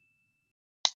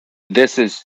 This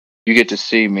is, you get to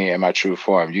see me in my true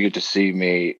form. You get to see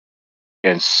me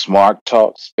in smart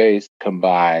talk space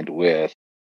combined with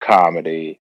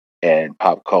comedy and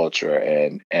pop culture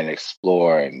and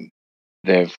exploring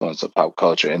the influence of pop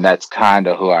culture. And that's kind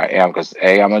of who I am, because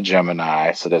I'm a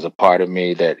Gemini. So there's a part of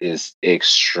me that is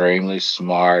extremely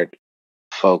smart,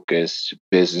 focused,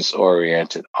 business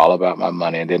oriented, all about my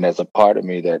money. And then there's a part of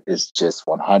me that is just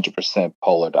 100%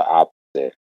 polar to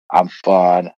opposite. I'm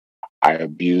fun. I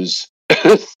abuse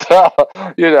stuff.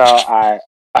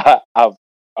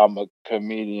 I'm a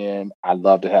comedian. I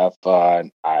love to have fun.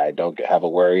 I don't have a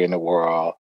worry in the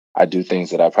world. I do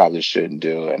things that I probably shouldn't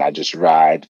do, and I just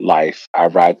ride life. I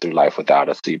ride through life without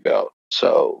a seatbelt.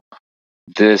 So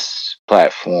this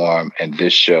platform and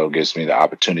this show gives me the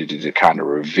opportunity to kind of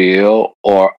reveal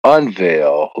or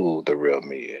unveil who the real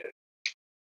me is.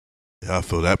 Yeah, I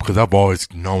feel that, because I've always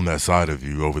known that side of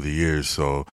you over the years.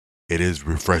 So it is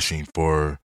refreshing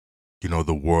for,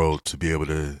 the world to be able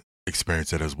to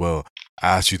experience it as well.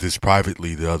 I asked you this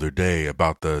privately the other day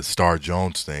about the Star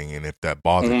Jones thing and if that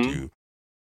bothered Mm-hmm. you.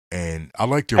 And I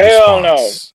liked your Hell no.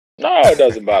 response. No, it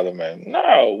doesn't bother me.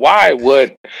 No. Why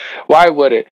would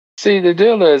it? See, the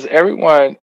deal is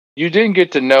you didn't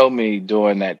get to know me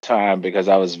during that time because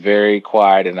I was very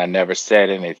quiet and I never said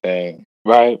anything.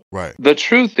 Right? Right. The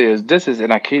truth is,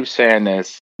 and I keep saying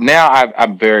this, now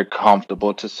I'm very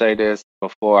comfortable to say this.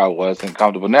 Before I wasn't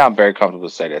comfortable. Now I'm very comfortable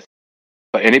to say this.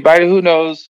 For anybody who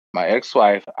knows my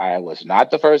ex-wife, I was not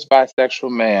the first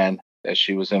bisexual man that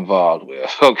she was involved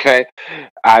with. Okay.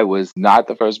 I was not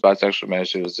the first bisexual man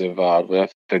she was involved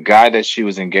with. The guy that she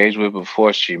was engaged with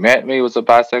before she met me was a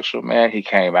bisexual man. He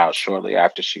came out shortly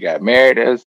after she got married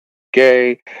as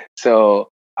gay. So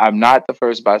I'm not the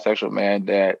first bisexual man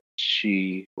that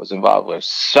she was involved with.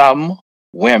 Some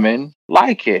women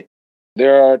like it.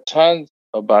 There are tons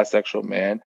of bisexual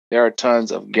men. There are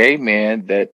tons of gay men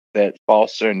that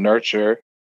foster and nurture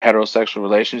heterosexual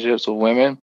relationships with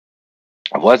women.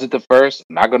 I wasn't the first.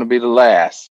 I'm not going to be the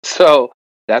last. So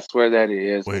that's where that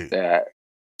is with Wait. that.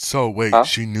 So, wait, Huh?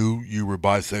 she knew you were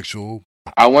bisexual?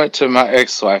 I went to my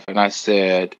ex-wife and I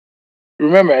said,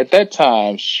 remember at that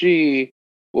time, she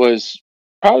was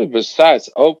probably, besides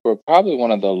Oprah, probably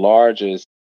one of the largest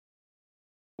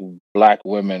Black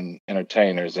women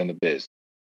entertainers in the business.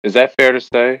 Is that fair to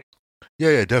say? Yeah,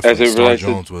 As definitely. it Star relates to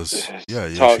Jones was,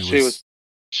 talk, she was,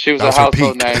 she was that a was her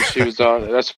household peak. name. She was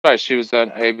on. That's right. She was on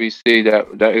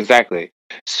ABC. That exactly.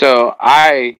 So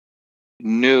I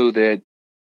knew that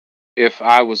if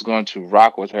I was going to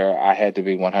rock with her, I had to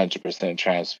be 100%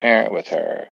 transparent with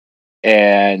her,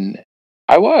 and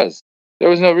I was. There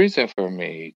was no reason for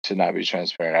me to not be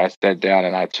transparent. I sat down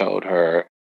and I told her.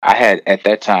 I had at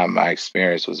that time my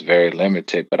experience was very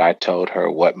limited, but I told her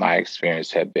what my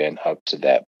experience had been up to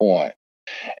that point.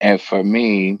 And for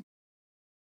me,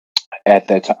 at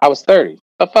that time, I was 30.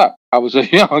 The fuck, I was a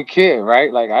young kid,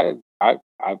 right? Like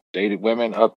I dated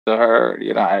women up to her.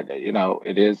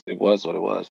 It was what it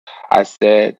was. I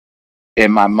said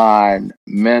in my mind,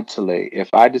 mentally, if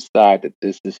I decide that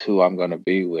this is who I'm going to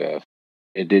be with,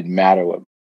 it didn't matter what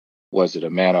was it, a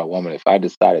man or a woman. If I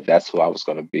decided that's who I was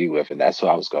going to be with, and that's who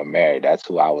I was going to marry, that's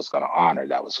who I was going to honor,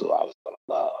 that was who I was going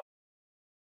to love.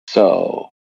 So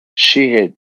she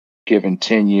had given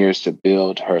 10 years to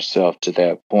build herself to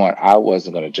that point. I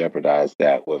wasn't going to jeopardize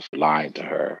that with lying to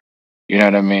her. You know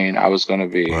what I mean? I was going to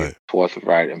be Right.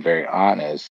 forthright and very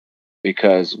honest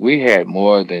because we had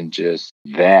more than just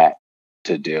that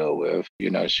to deal with.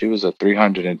 She was a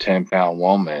 310-pound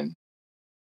woman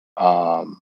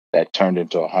that turned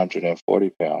into a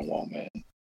 140-pound woman.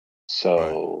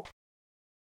 So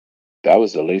that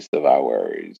was the least of our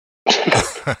worries. You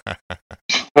know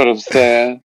what I'm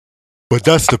saying? But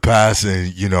that's the past,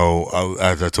 and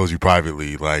as I told you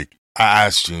privately, like I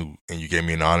asked you, and you gave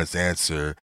me an honest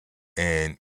answer,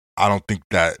 and I don't think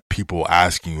that people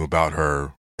asking you about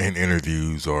her in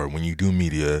interviews or when you do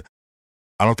media,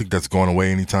 I don't think that's going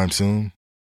away anytime soon.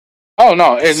 Oh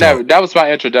no, it never. That was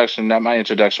my introduction. That my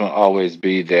introduction will always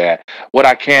be that. What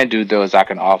I can do though is I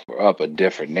can offer up a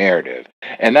different narrative,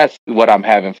 and that's what I'm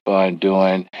having fun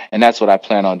doing, and that's what I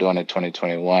plan on doing in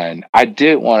 2021. I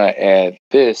did want to add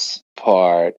this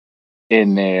part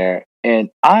in there,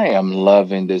 and I am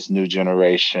loving this new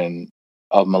generation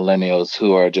of millennials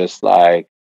who are just like,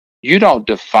 you're not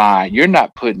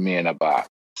putting me in a box.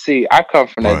 See, I come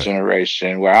from that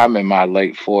generation where I'm in my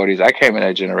late 40s. I came in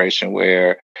that generation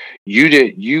where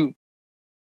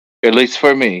at least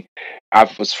for me,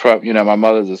 I was from, my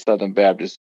mother's a Southern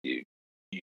Baptist.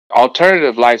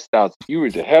 Alternative lifestyles, you were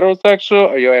either heterosexual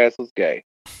or your ass was gay.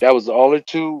 That was the only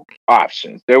two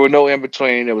options. There were no in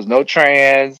between. There was no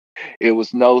trans. It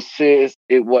was no cis.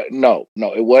 It wasn't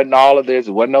all of this.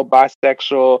 It wasn't no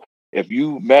bisexual. If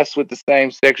you mess with the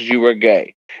same sex, you were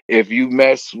gay. If you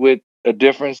mess with a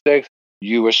different sex,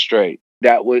 you were straight.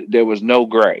 There was no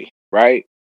gray, right?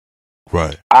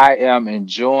 Right. I am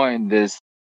enjoying this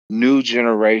new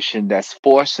generation that's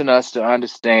forcing us to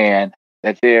understand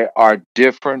that there are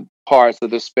different parts of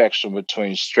the spectrum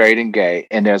between straight and gay,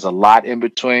 and there's a lot in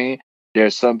between.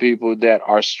 There's some people that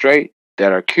are straight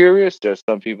that are curious. There's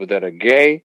some people that are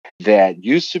gay that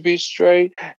used to be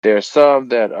straight. There's some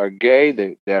that are gay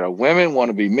that are women, want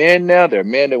to be men now. There are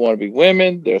men that want to be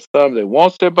women. There's some that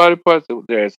wants their body parts.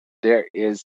 There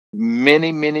is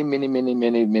many, many, many, many,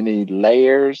 many, many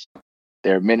layers.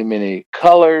 There are many, many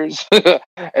colors,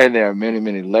 and there are many,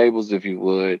 many labels, if you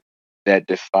would, that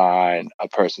define a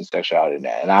person's sexuality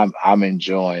now. And I'm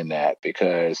enjoying that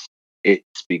because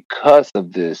it's because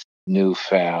of this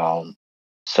newfound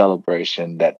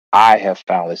celebration that I have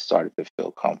finally started to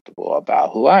feel comfortable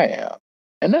about who I am.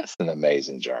 And that's an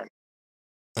amazing journey.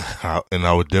 and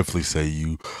I would definitely say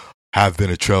you have been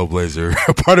a trailblazer,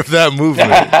 a part of that movement,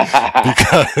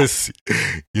 because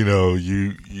you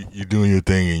doing your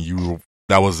thing, and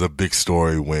that was a big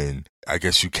story when I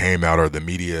guess you came out, or the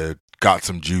media got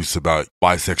some juice about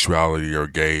bisexuality or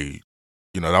gay.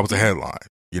 That was a headline.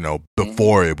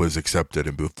 Before it was accepted,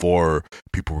 and before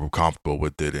people were comfortable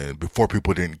with it, and before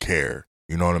people didn't care.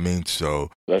 You know what I mean? So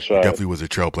that's right. You definitely was a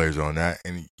trailblazer on that,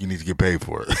 and you need to get paid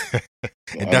for it.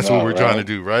 And that's what we're trying to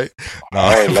do, right? No.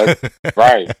 Hey,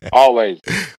 right, always.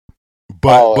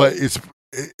 But it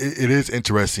is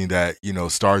interesting that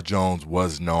Star Jones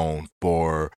was known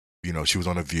for she was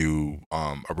on The View,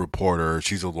 a reporter.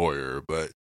 She's a lawyer,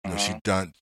 but she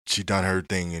done her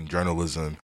thing in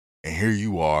journalism, and here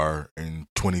you are in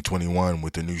 2021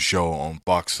 with a new show on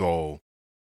Fox Soul,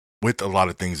 with a lot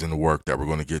of things in the work that we're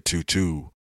going to get to too.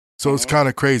 So it's kind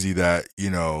of crazy that,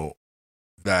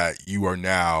 that you are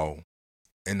now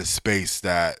in the space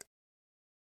that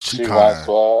she kind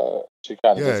of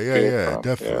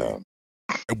definitely.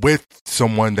 Yeah. With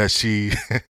someone that she,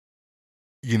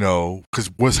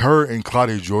 because was her and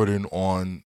Claudia Jordan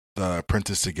on The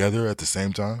Apprentice together at the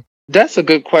same time? That's a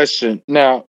good question.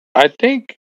 Now, I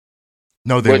think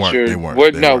No, they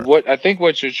weren't. I think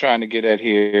what you're trying to get at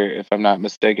here, if I'm not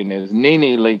mistaken, is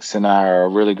Nene Leakes and I are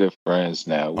really good friends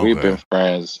now. Okay. We've been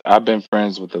friends. I've been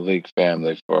friends with the Leak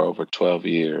family for over 12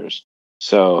 years.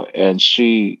 So, and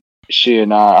she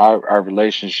and our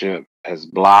relationship has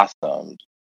blossomed,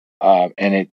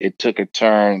 and it took a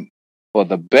turn for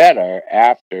the better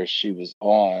after she was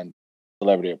on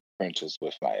Celebrity Apprentice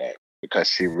with my ex, because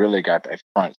she really got that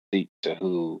front seat to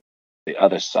who the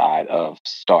other side of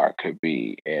Star could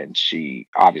be. And she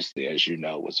obviously, as you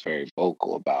know, was very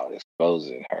vocal about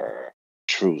exposing her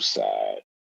true side.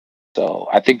 So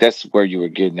I think that's where you were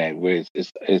getting at with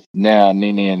it's now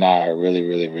Nene and I are really,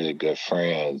 really, really good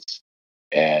friends.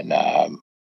 And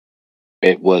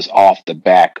it was off the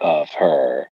back of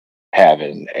her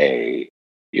having a,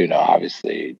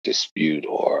 obviously dispute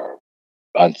or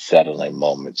unsettling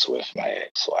moments with my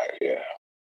ex-wife. Yeah.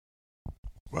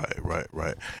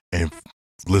 Right. And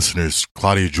listeners,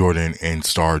 Claudia Jordan and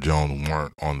Star Jones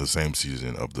weren't on the same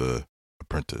season of The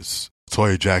Apprentice.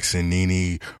 Toya Jackson,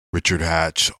 Nene, Richard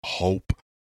Hatch, Hope,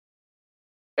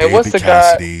 and David what's the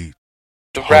Cassidy,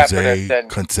 guy, Jose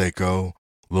Canseco,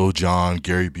 Lil Jon,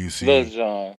 Gary Busey. Lil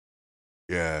Jon.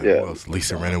 Yeah. Who else?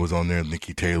 Lisa Rinna was on there,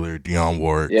 Nikki Taylor, Dionne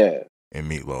Warwick,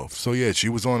 and Meatloaf. So yeah, she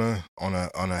was on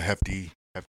a hefty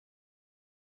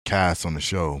cast on the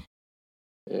show.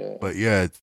 Yeah. But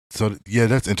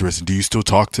that's interesting. Do you still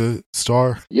talk to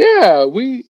Star? Yeah,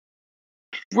 we're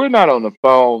not on the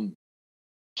phone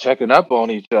checking up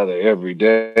on each other every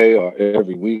day or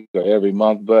every week or every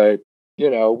month, but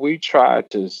we try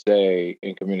to stay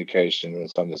in communication when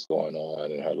something's going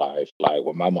on in her life. Like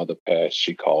when my mother passed,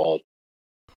 she called.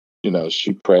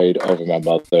 She prayed over my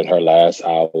mother in her last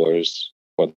hours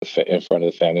in front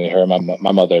of the family.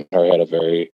 My mother and her had a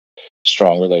very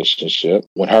strong relationship.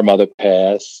 When her mother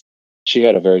passed, she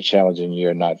had a very challenging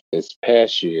year, not this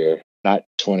past year, not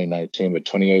 2019, but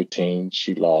 2018.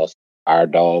 She lost our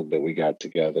dog that we got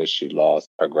together. She lost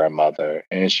her grandmother,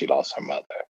 and she lost her mother.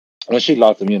 When she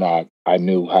lost them, I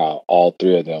knew how all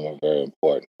three of them were very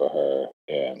important for her.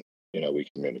 And, we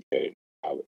communicated.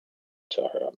 I would tell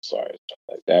her I'm sorry, stuff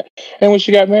like that. And when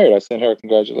she got married, I sent her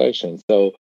congratulations.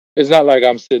 So it's not like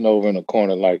I'm sitting over in the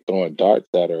corner like throwing darts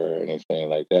at her or anything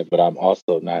like that, but I'm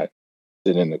also not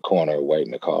sitting in the corner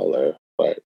waiting to call her.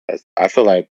 But I feel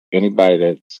like anybody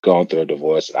that's gone through a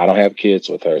divorce, I don't have kids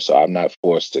with her, so I'm not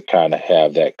forced to kind of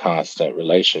have that constant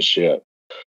relationship.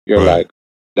 You're like,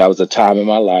 that was a time in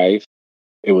my life.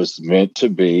 It was meant to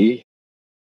be.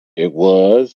 It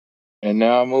was. And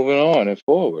now I'm moving on and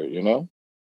forward,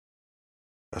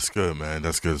 That's good, man.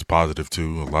 That's good. It's positive,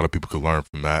 too. A lot of people could learn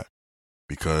from that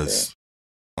because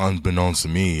unbeknownst to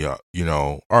me, or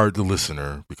the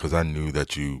listener, because I knew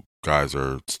that you guys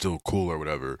are still cool or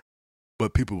whatever,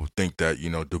 but people would think that,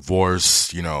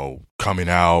 divorce, coming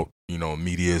out,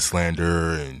 media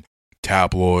slander and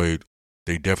tabloid,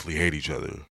 they definitely hate each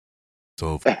other.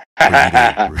 So for you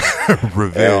to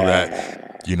reveal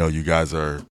that, you guys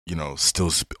are,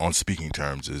 still on speaking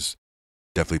terms is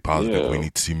definitely positive. We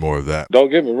need to see more of that. Don't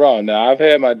get me wrong. Now, I've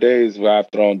had my days where I've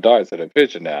thrown darts at a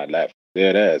picture now. I laugh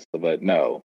dead ass, but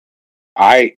no.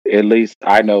 I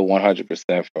know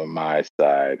 100% from my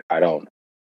side. I don't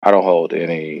hold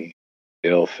any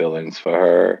ill feelings for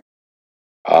her.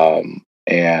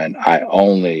 And I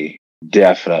only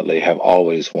definitely have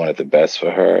always wanted the best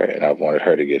for her, and I wanted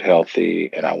her to get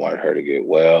healthy, and I wanted her to get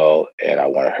well, and I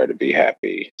wanted her to be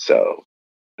happy. So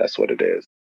that's what it is.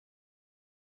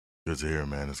 Good to hear,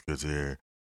 man. It's good to hear.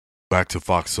 back to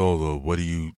Fox Solo, what do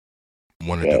you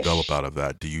want to develop out of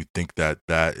that? Do you think that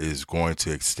that is going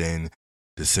to extend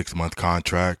the 6-month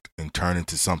contract and turn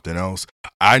into something else?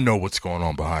 I know what's going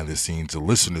on behind the scenes. The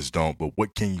listeners don't, but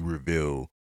what can you reveal?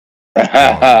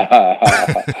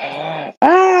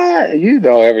 You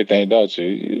know everything, don't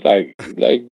you?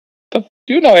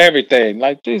 You know everything.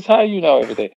 Like, geez, how you know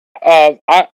everything?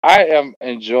 I am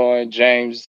enjoying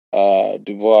James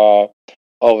Dubois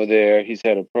over there. He's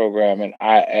head of program, and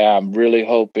I am really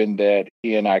hoping that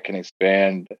he and I can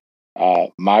expand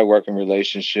my working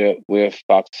relationship with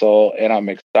Fox Soul. And I'm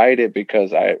excited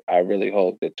because I really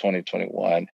hope that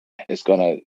 2021 is going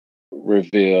to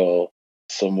reveal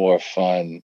some more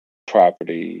fun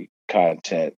property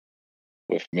content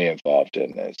with me involved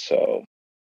in it. So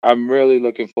I'm really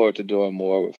looking forward to doing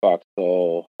more with Fox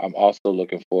Soul. I'm also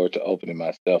looking forward to opening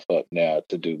myself up now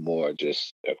to do more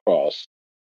just across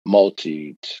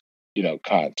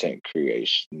content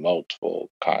creation, multiple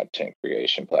content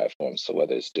creation platforms. So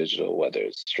whether it's digital, whether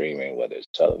it's streaming, whether it's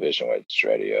television, whether it's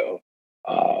radio,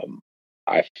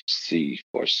 I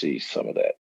foresee some of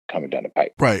that coming down the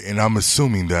pipe. Right, and I'm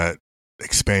assuming that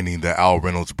expanding the Al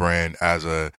Reynolds brand as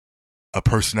a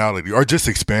personality, or just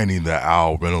expanding the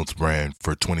Al Reynolds brand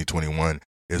for 2021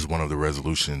 is one of the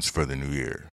resolutions for the new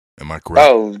year. Am I correct?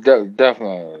 Oh,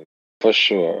 definitely, for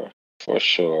sure.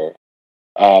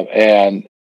 And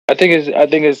I think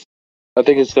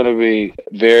it's going to be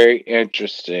very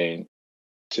interesting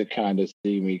to kind of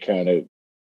see me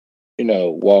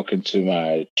walk into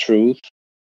my truth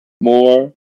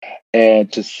more,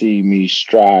 and to see me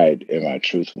stride in my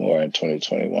truth more in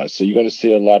 2021. So you're going to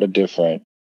see a lot of different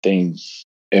things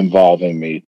involving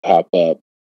me pop up,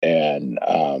 and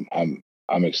I'm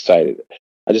excited.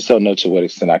 I just don't know to what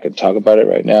extent I can talk about it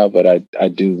right now, but I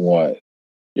do want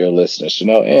your listeners to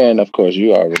know, and of course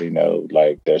you already know,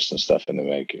 like, there's some stuff in the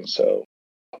making. So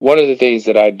one of the things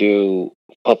that I do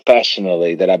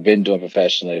professionally, that I've been doing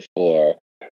professionally for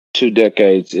 2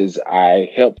 decades, is I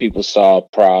help people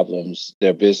solve problems,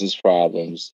 their business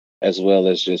problems, as well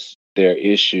as just their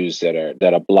issues that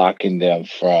are blocking them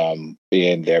from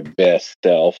being their best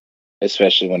self,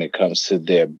 especially when it comes to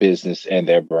their business and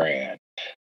their brand.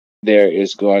 There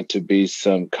is going to be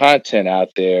some content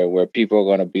out there where people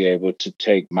are going to be able to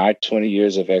take my 20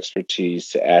 years of expertise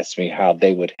to ask me how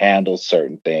they would handle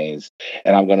certain things.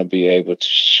 And I'm going to be able to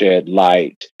shed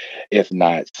light, if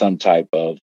not some type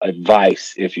of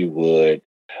advice, if you would,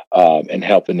 in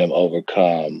helping them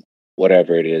overcome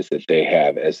whatever it is that they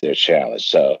have as their challenge.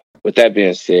 So with that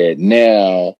being said,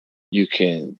 now you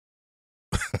can...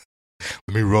 Let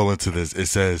me roll into this. It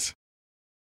says,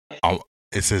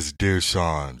 Dear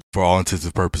Sean, for all intents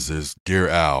and purposes, Dear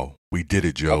Al, we did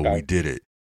it, Joe. Okay. We did it.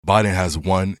 Biden has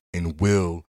won and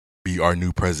will be our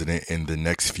new president in the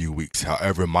next few weeks.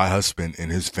 However, my husband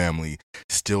and his family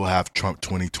still have Trump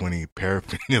 2020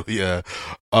 paraphernalia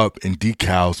up and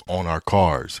decals on our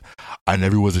cars. I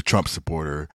never was a Trump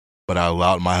supporter, but I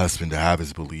allowed my husband to have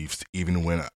his beliefs even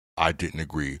when I didn't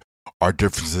agree. Our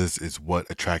differences is what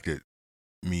attracted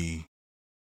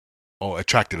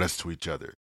us to each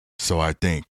other. So I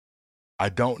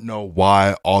don't know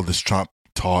why all this Trump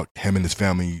talk him and his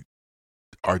family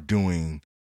are doing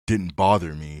didn't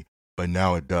bother me, but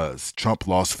now it does. Trump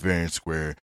lost fair and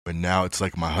square, but now it's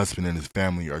like my husband and his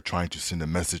family are trying to send a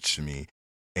message to me,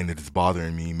 and it is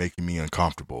bothering me, making me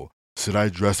uncomfortable. Should I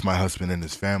address my husband and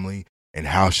his family, and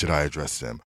how should I address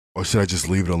them? Or should I just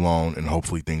leave it alone and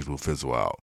hopefully things will fizzle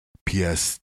out?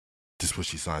 P.S. This is what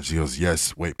she signed. She goes,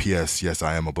 P.S. Yes,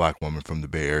 I am a black woman from the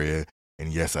Bay Area.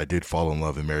 And yes, I did fall in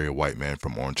love and marry a white man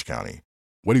from Orange County.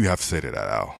 What do you have to say to that,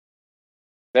 Al?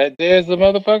 That there's a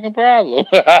motherfucking problem.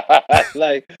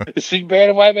 Like, she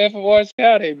married a white man from Orange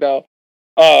County, though.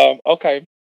 Okay.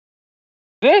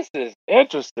 This is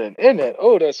interesting, isn't it?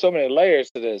 Oh, there's so many layers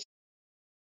to this.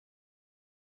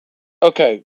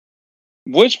 Okay.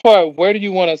 Which part, where do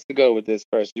you want us to go with this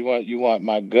first? You want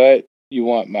my gut, you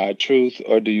want my truth,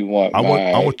 or do you want I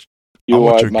want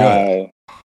your gut.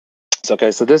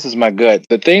 Okay, so this is my gut.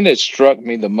 The thing that struck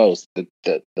me the most,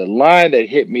 the line that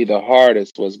hit me the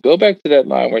hardest was, go back to that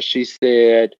line where she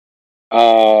said,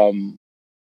 I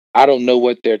don't know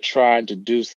what they're trying to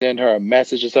do, send her a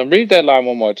message or something. Read that line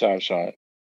one more time, Sean.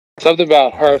 Something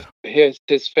about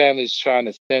his family's trying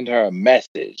to send her a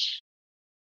message.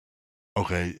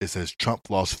 Okay, it says Trump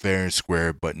lost fair and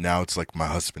square, but now it's like my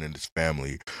husband and his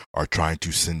family are trying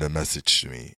to send a message to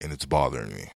me, and it's bothering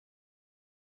me.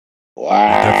 Wow.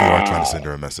 They definitely are trying to send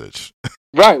her a message.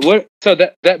 Right. So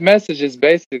that message is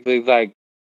basically like,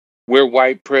 we're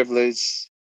white privileged,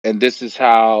 and this is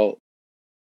how...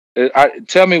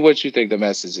 tell me what you think the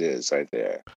message is right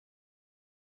there.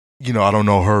 I don't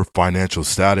know her financial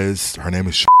status. Her name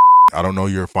is I don't know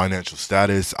your financial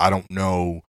status. I don't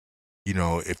know,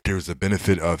 if there's a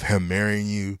benefit of him marrying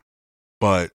you,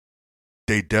 but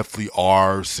they definitely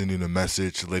are sending a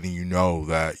message letting you know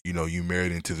that, you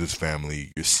married into this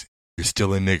family. You're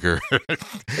still a nigger.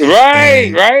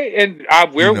 Right, right. And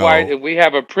we're white and we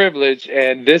have a privilege,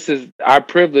 and this is our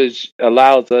privilege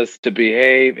allows us to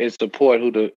behave and support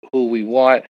who we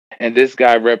want. And this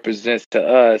guy represents to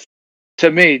us, to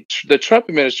me, the Trump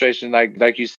administration,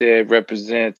 like you said,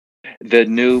 represents the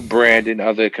new branding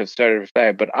of the conservative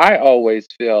flag. But I always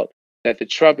felt that the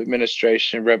Trump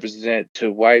administration represent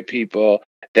to white people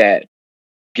that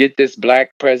get this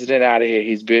black president out of here.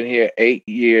 He's been here 8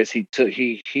 years. He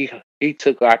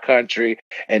took our country,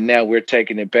 and now we're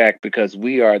taking it back because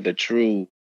we are the true,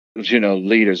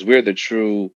 leaders. We're the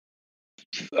true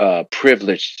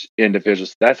privileged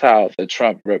individuals. That's how the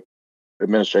Trump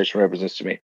administration represents to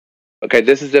me. Okay,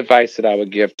 this is advice that I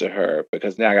would give to her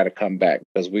because now I got to come back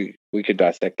because we could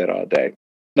dissect that all day.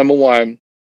 Number one,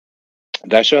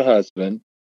 that's your husband.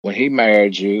 When he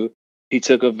married you, he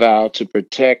took a vow to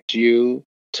protect you,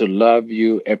 to love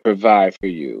you, and provide for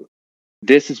you.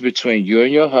 This is between you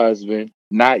and your husband,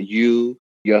 not you,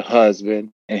 your husband,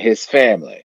 and his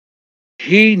family.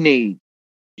 You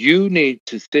need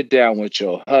to sit down with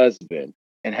your husband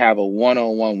and have a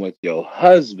one-on-one with your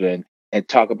husband and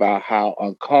talk about how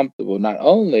uncomfortable not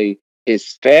only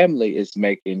his family is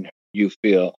making you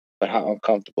feel, but how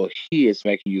uncomfortable he is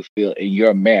making you feel in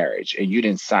your marriage, and you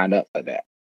didn't sign up for that.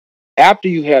 After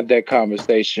you have that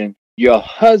conversation, your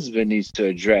husband needs to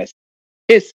address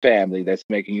his family that's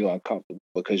making you uncomfortable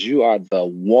because you are the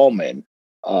woman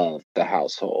of the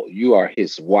household. You are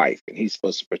his wife, and he's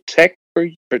supposed to protect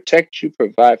you,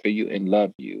 provide for you, and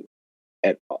love you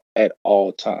at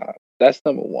all times. That's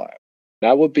number one.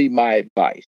 That would be my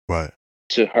advice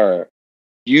to her.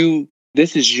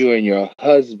 This is you and your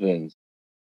husband's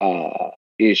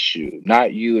issue,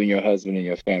 not you and your husband and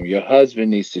your family. Your husband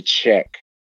needs to check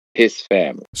his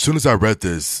family. As soon as I read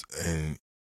this, and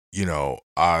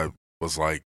I was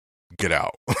like, get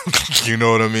out. You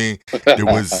know what I mean?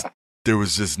 There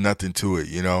was just nothing to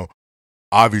it,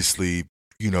 Obviously,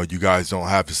 you guys don't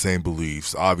have the same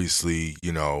beliefs. Obviously,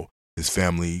 his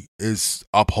family is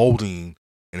upholding,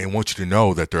 and they want you to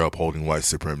know that they're upholding white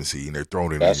supremacy, and they're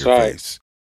throwing it in your face.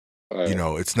 Right.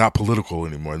 It's not political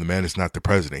anymore. The man is not the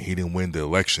president. He didn't win the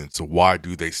election. So why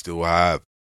do they still have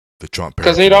the Trump?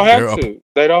 Because they don't have to.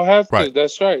 They don't have to.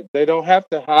 That's right. They don't have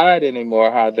to hide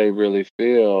anymore how they really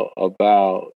feel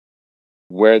about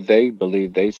where they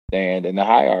believe they stand in the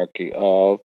hierarchy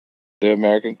of the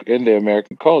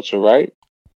American culture, right?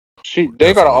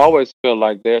 They're gonna always feel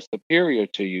like they're superior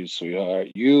to you,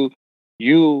 sweetheart. You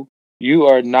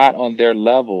are not on their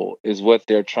level, is what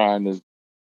they're trying to,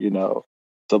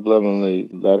 subliminally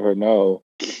let her know.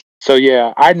 So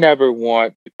yeah, I never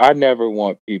want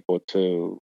people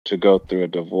to go through a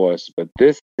divorce, but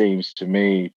this seems to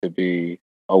me to be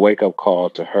a wake-up call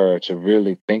to her to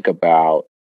really think about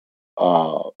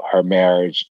her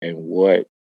marriage and what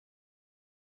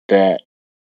that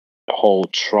whole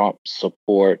Trump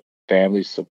support, family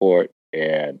support,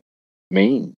 and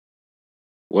mean.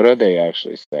 What are they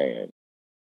actually saying?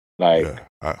 Like,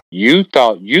 you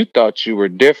thought you were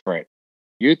different.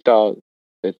 You thought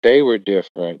that they were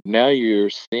different. Now you're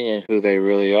seeing who they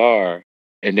really are,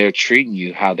 and they're treating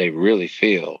you how they really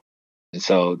feel. And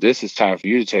so this is time for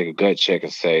you to take a gut check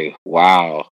and say,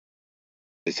 wow,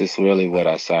 is this really what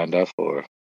I signed up for?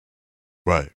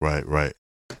 Right.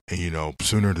 And,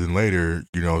 sooner than later,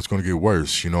 it's going to get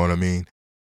worse. You know what I mean?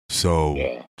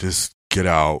 So just get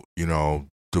out,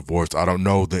 divorce. I don't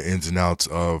know the ins and outs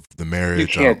of the marriage. You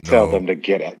can't tell them to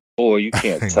get out. Boy, you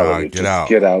can't tell them to get out.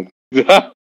 Get out. Get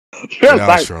out,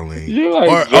 Charlene.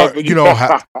 Or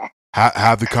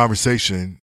have the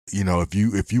conversation.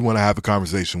 If you want to have a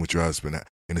conversation with your husband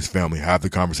and his family, have the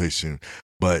conversation.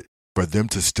 But for them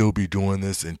to still be doing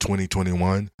this in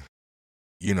 2021,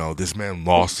 this man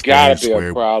lost. It's gotta be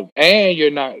a problem. And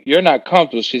you're not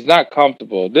comfortable. She's not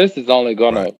comfortable. This is only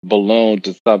gonna balloon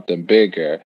to something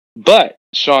bigger. But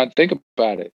Sean, think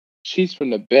about it. She's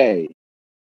from the Bay,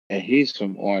 and he's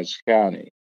from Orange County.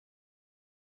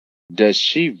 Does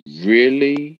she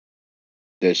really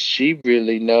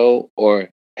know, or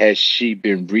has she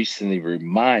been recently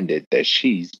reminded that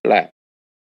she's black?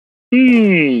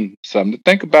 Something to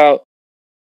think about.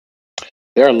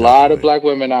 There are a lot of black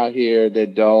women out here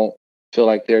that don't feel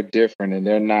like they're different, and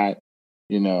they're not,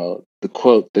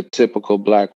 the typical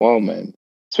black woman,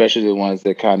 especially the ones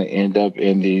that kind of end up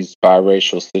in these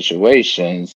biracial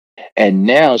situations. And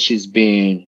now she's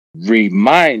being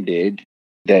reminded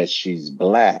that she's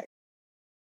black.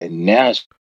 And now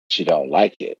she don't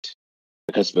like it.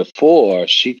 Because before,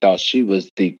 she thought she was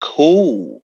the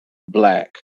cool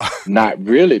black, not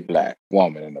really black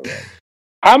woman in the room.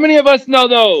 How many of us know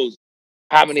those?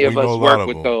 How many of us work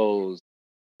with those?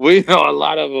 We know a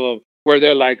lot of them where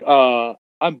they're like,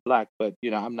 I'm black, but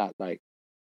I'm not like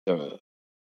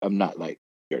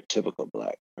your typical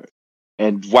black person.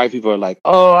 And white people are like,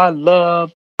 oh, I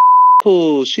love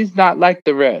cool. She's not like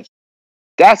the rest.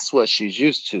 That's what she's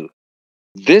used to.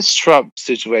 This Trump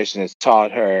situation has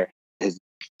taught her,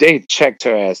 they checked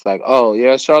her ass like, oh,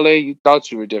 yeah, Charlene, you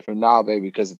thought you were different. Nah, baby,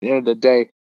 because at the end of the day,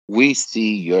 we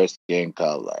see your skin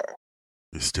color.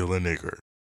 You're still a nigger.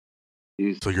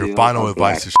 So You're your final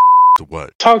advice is to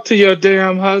what? Talk to your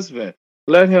damn husband.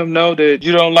 Let him know that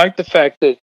you don't like the fact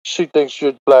that she thinks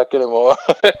you're black anymore.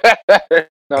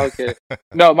 No, okay.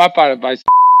 No, my final advice,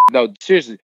 no,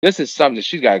 seriously, this is something that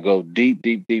she's got to go deep,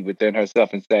 deep, deep within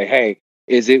herself and say, hey,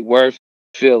 is it worth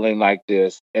feeling like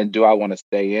this? And do I want to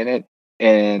stay in it?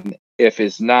 And if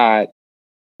it's not,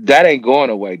 that ain't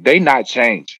going away. They not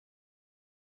changing.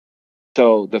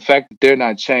 So the fact that they're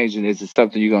not changing, is it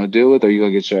something you're going to deal with, or you're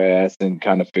going to get your ass and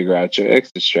kind of figure out your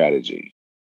exit strategy?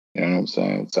 You know what I'm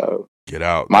saying? So get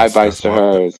out. My advice to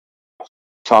her is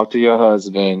talk to your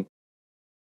husband,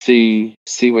 see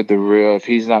what the real, if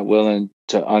he's not willing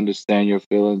to understand your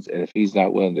feelings, and if he's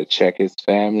not willing to check his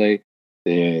family,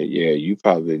 then yeah, you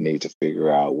probably need to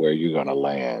figure out where you're going to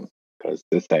land, because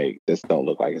this don't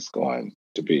look like it's going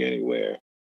to be anywhere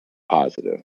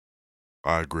positive.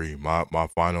 I agree. My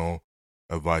final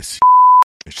advice,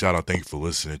 and shout out, thank you for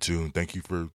listening too, and thank you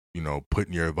for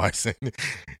putting your advice in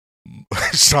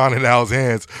Sean and Al's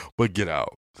hands. But get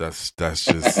out. That's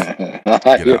just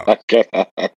get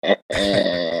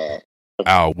out.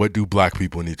 Al, what do black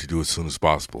people need to do as soon as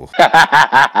possible?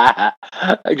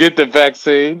 Get the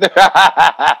vaccine.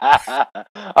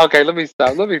 Okay, let me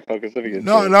stop. Let me focus. Let me get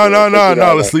no.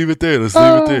 Let's leave it there. Let's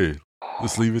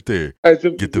leave it there. Right,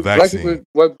 so get the vaccine.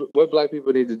 What black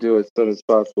people need to do as soon as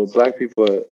possible? Black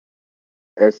people,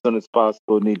 as soon as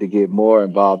possible, need to get more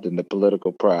involved in the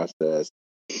political process,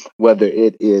 whether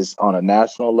it is on a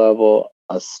national level,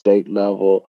 a state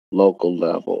level, local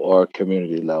level, or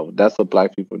community level. That's what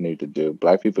black people need to do.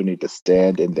 Black people need to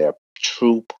stand in their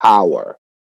true power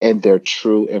and their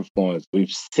true influence.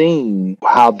 We've seen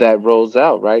how that rolls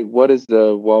out, right? What is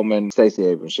the woman, Stacey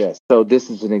Abrams? Yes. So this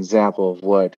is an example of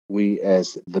what we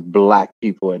as the black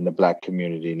people in the black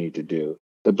community need to do.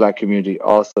 The black community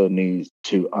also needs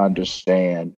to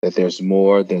understand that there's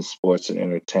more than sports and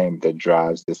entertainment that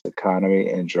drives this economy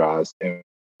and drives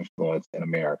influence in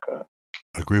America.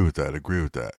 Agree with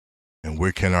that. And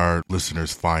where can our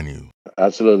listeners find you?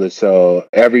 Absolutely. So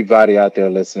everybody out there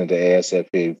listening to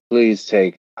ASAP, please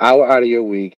take an hour out of your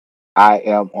week. I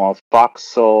am on Fox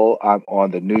Soul. I'm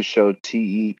on the new show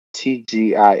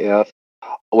TGIF,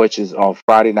 which is on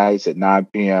Friday nights at 9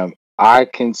 p.m. I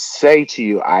can say to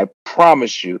you, I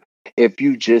promise you, if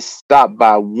you just stop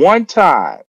by one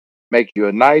time, make you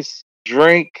a nice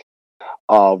drink,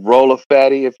 roll a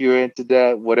fatty if you're into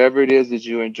that, whatever it is that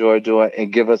you enjoy doing,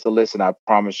 and give us a listen. I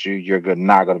promise you, you're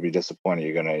not going to be disappointed.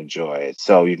 You're going to enjoy it.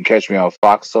 So you can catch me on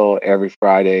Fox Soul every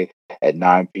Friday at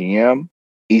 9 p.m.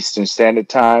 Eastern Standard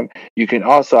Time. You can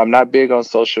also, I'm not big on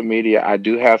social media. I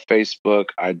do have Facebook.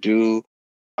 I do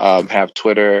have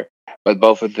Twitter, but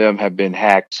both of them have been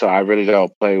hacked, so I really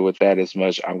don't play with that as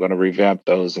much. I'm going to revamp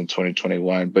those in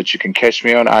 2021. But you can catch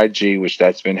me on IG, which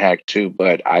that's been hacked too,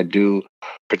 but I do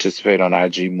participate on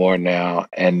IG more now,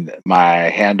 and my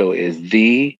handle is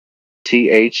THE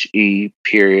real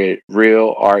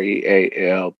REAL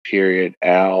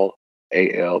Al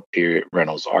AL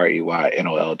Reynolds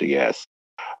REYNOLDS.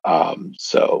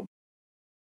 So,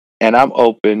 and I'm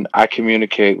open. I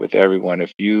communicate with everyone.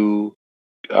 If you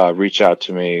reach out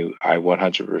to me, I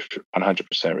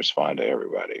 100% respond to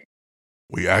everybody.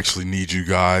 We actually need you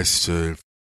guys to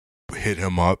hit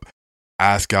him up,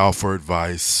 ask Al for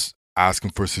advice, ask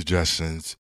him for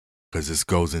suggestions, because this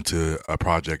goes into a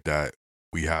project that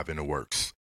we have in the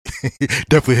works.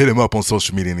 Definitely hit him up on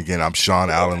social media. And again, I'm Sean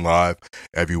Allen Live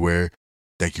everywhere.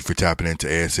 Thank you for tapping into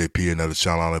ASAP, another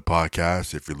Sean Allen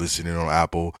podcast. If you're listening on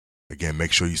Apple, again,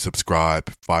 make sure you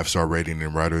subscribe, 5-star rating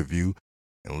and write a review.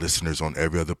 And listeners on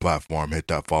every other platform, hit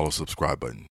that follow, subscribe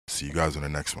button. See you guys on the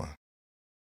next one.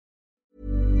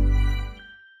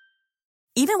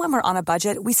 Even when we're on a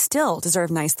budget, we still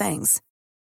deserve nice things.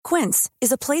 Quince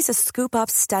is a place to scoop up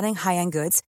stunning high-end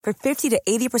goods for 50 to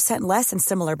 80% less than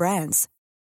similar brands.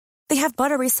 They have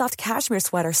buttery soft cashmere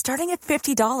sweaters starting at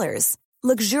 $50,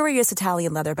 luxurious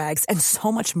Italian leather bags, and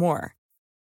so much more.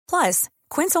 Plus,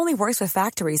 Quince only works with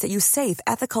factories that use safe,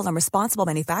 ethical, and responsible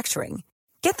manufacturing.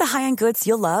 Get the high-end goods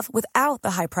you'll love without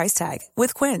the high price tag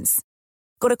with Quince.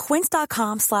 Go to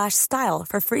quince.com/style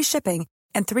for free shipping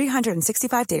and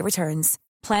 365-day returns.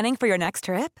 Planning for your next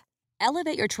trip?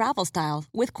 Elevate your travel style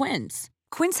with Quince.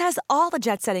 Quince has all the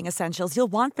jet-setting essentials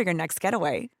you'll want for your next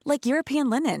getaway, like European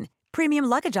linen, premium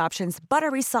luggage options,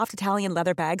 buttery soft Italian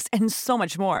leather bags, and so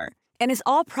much more. And is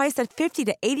all priced at 50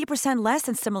 to 80% less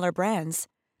than similar brands.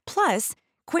 Plus,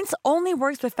 Quince only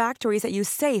works with factories that use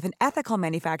safe and ethical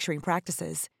manufacturing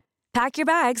practices. Pack your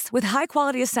bags with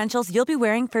high-quality essentials you'll be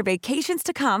wearing for vacations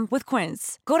to come with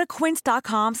Quince. Go to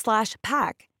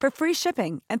quince.com/pack for free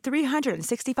shipping and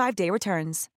 365-day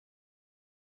returns.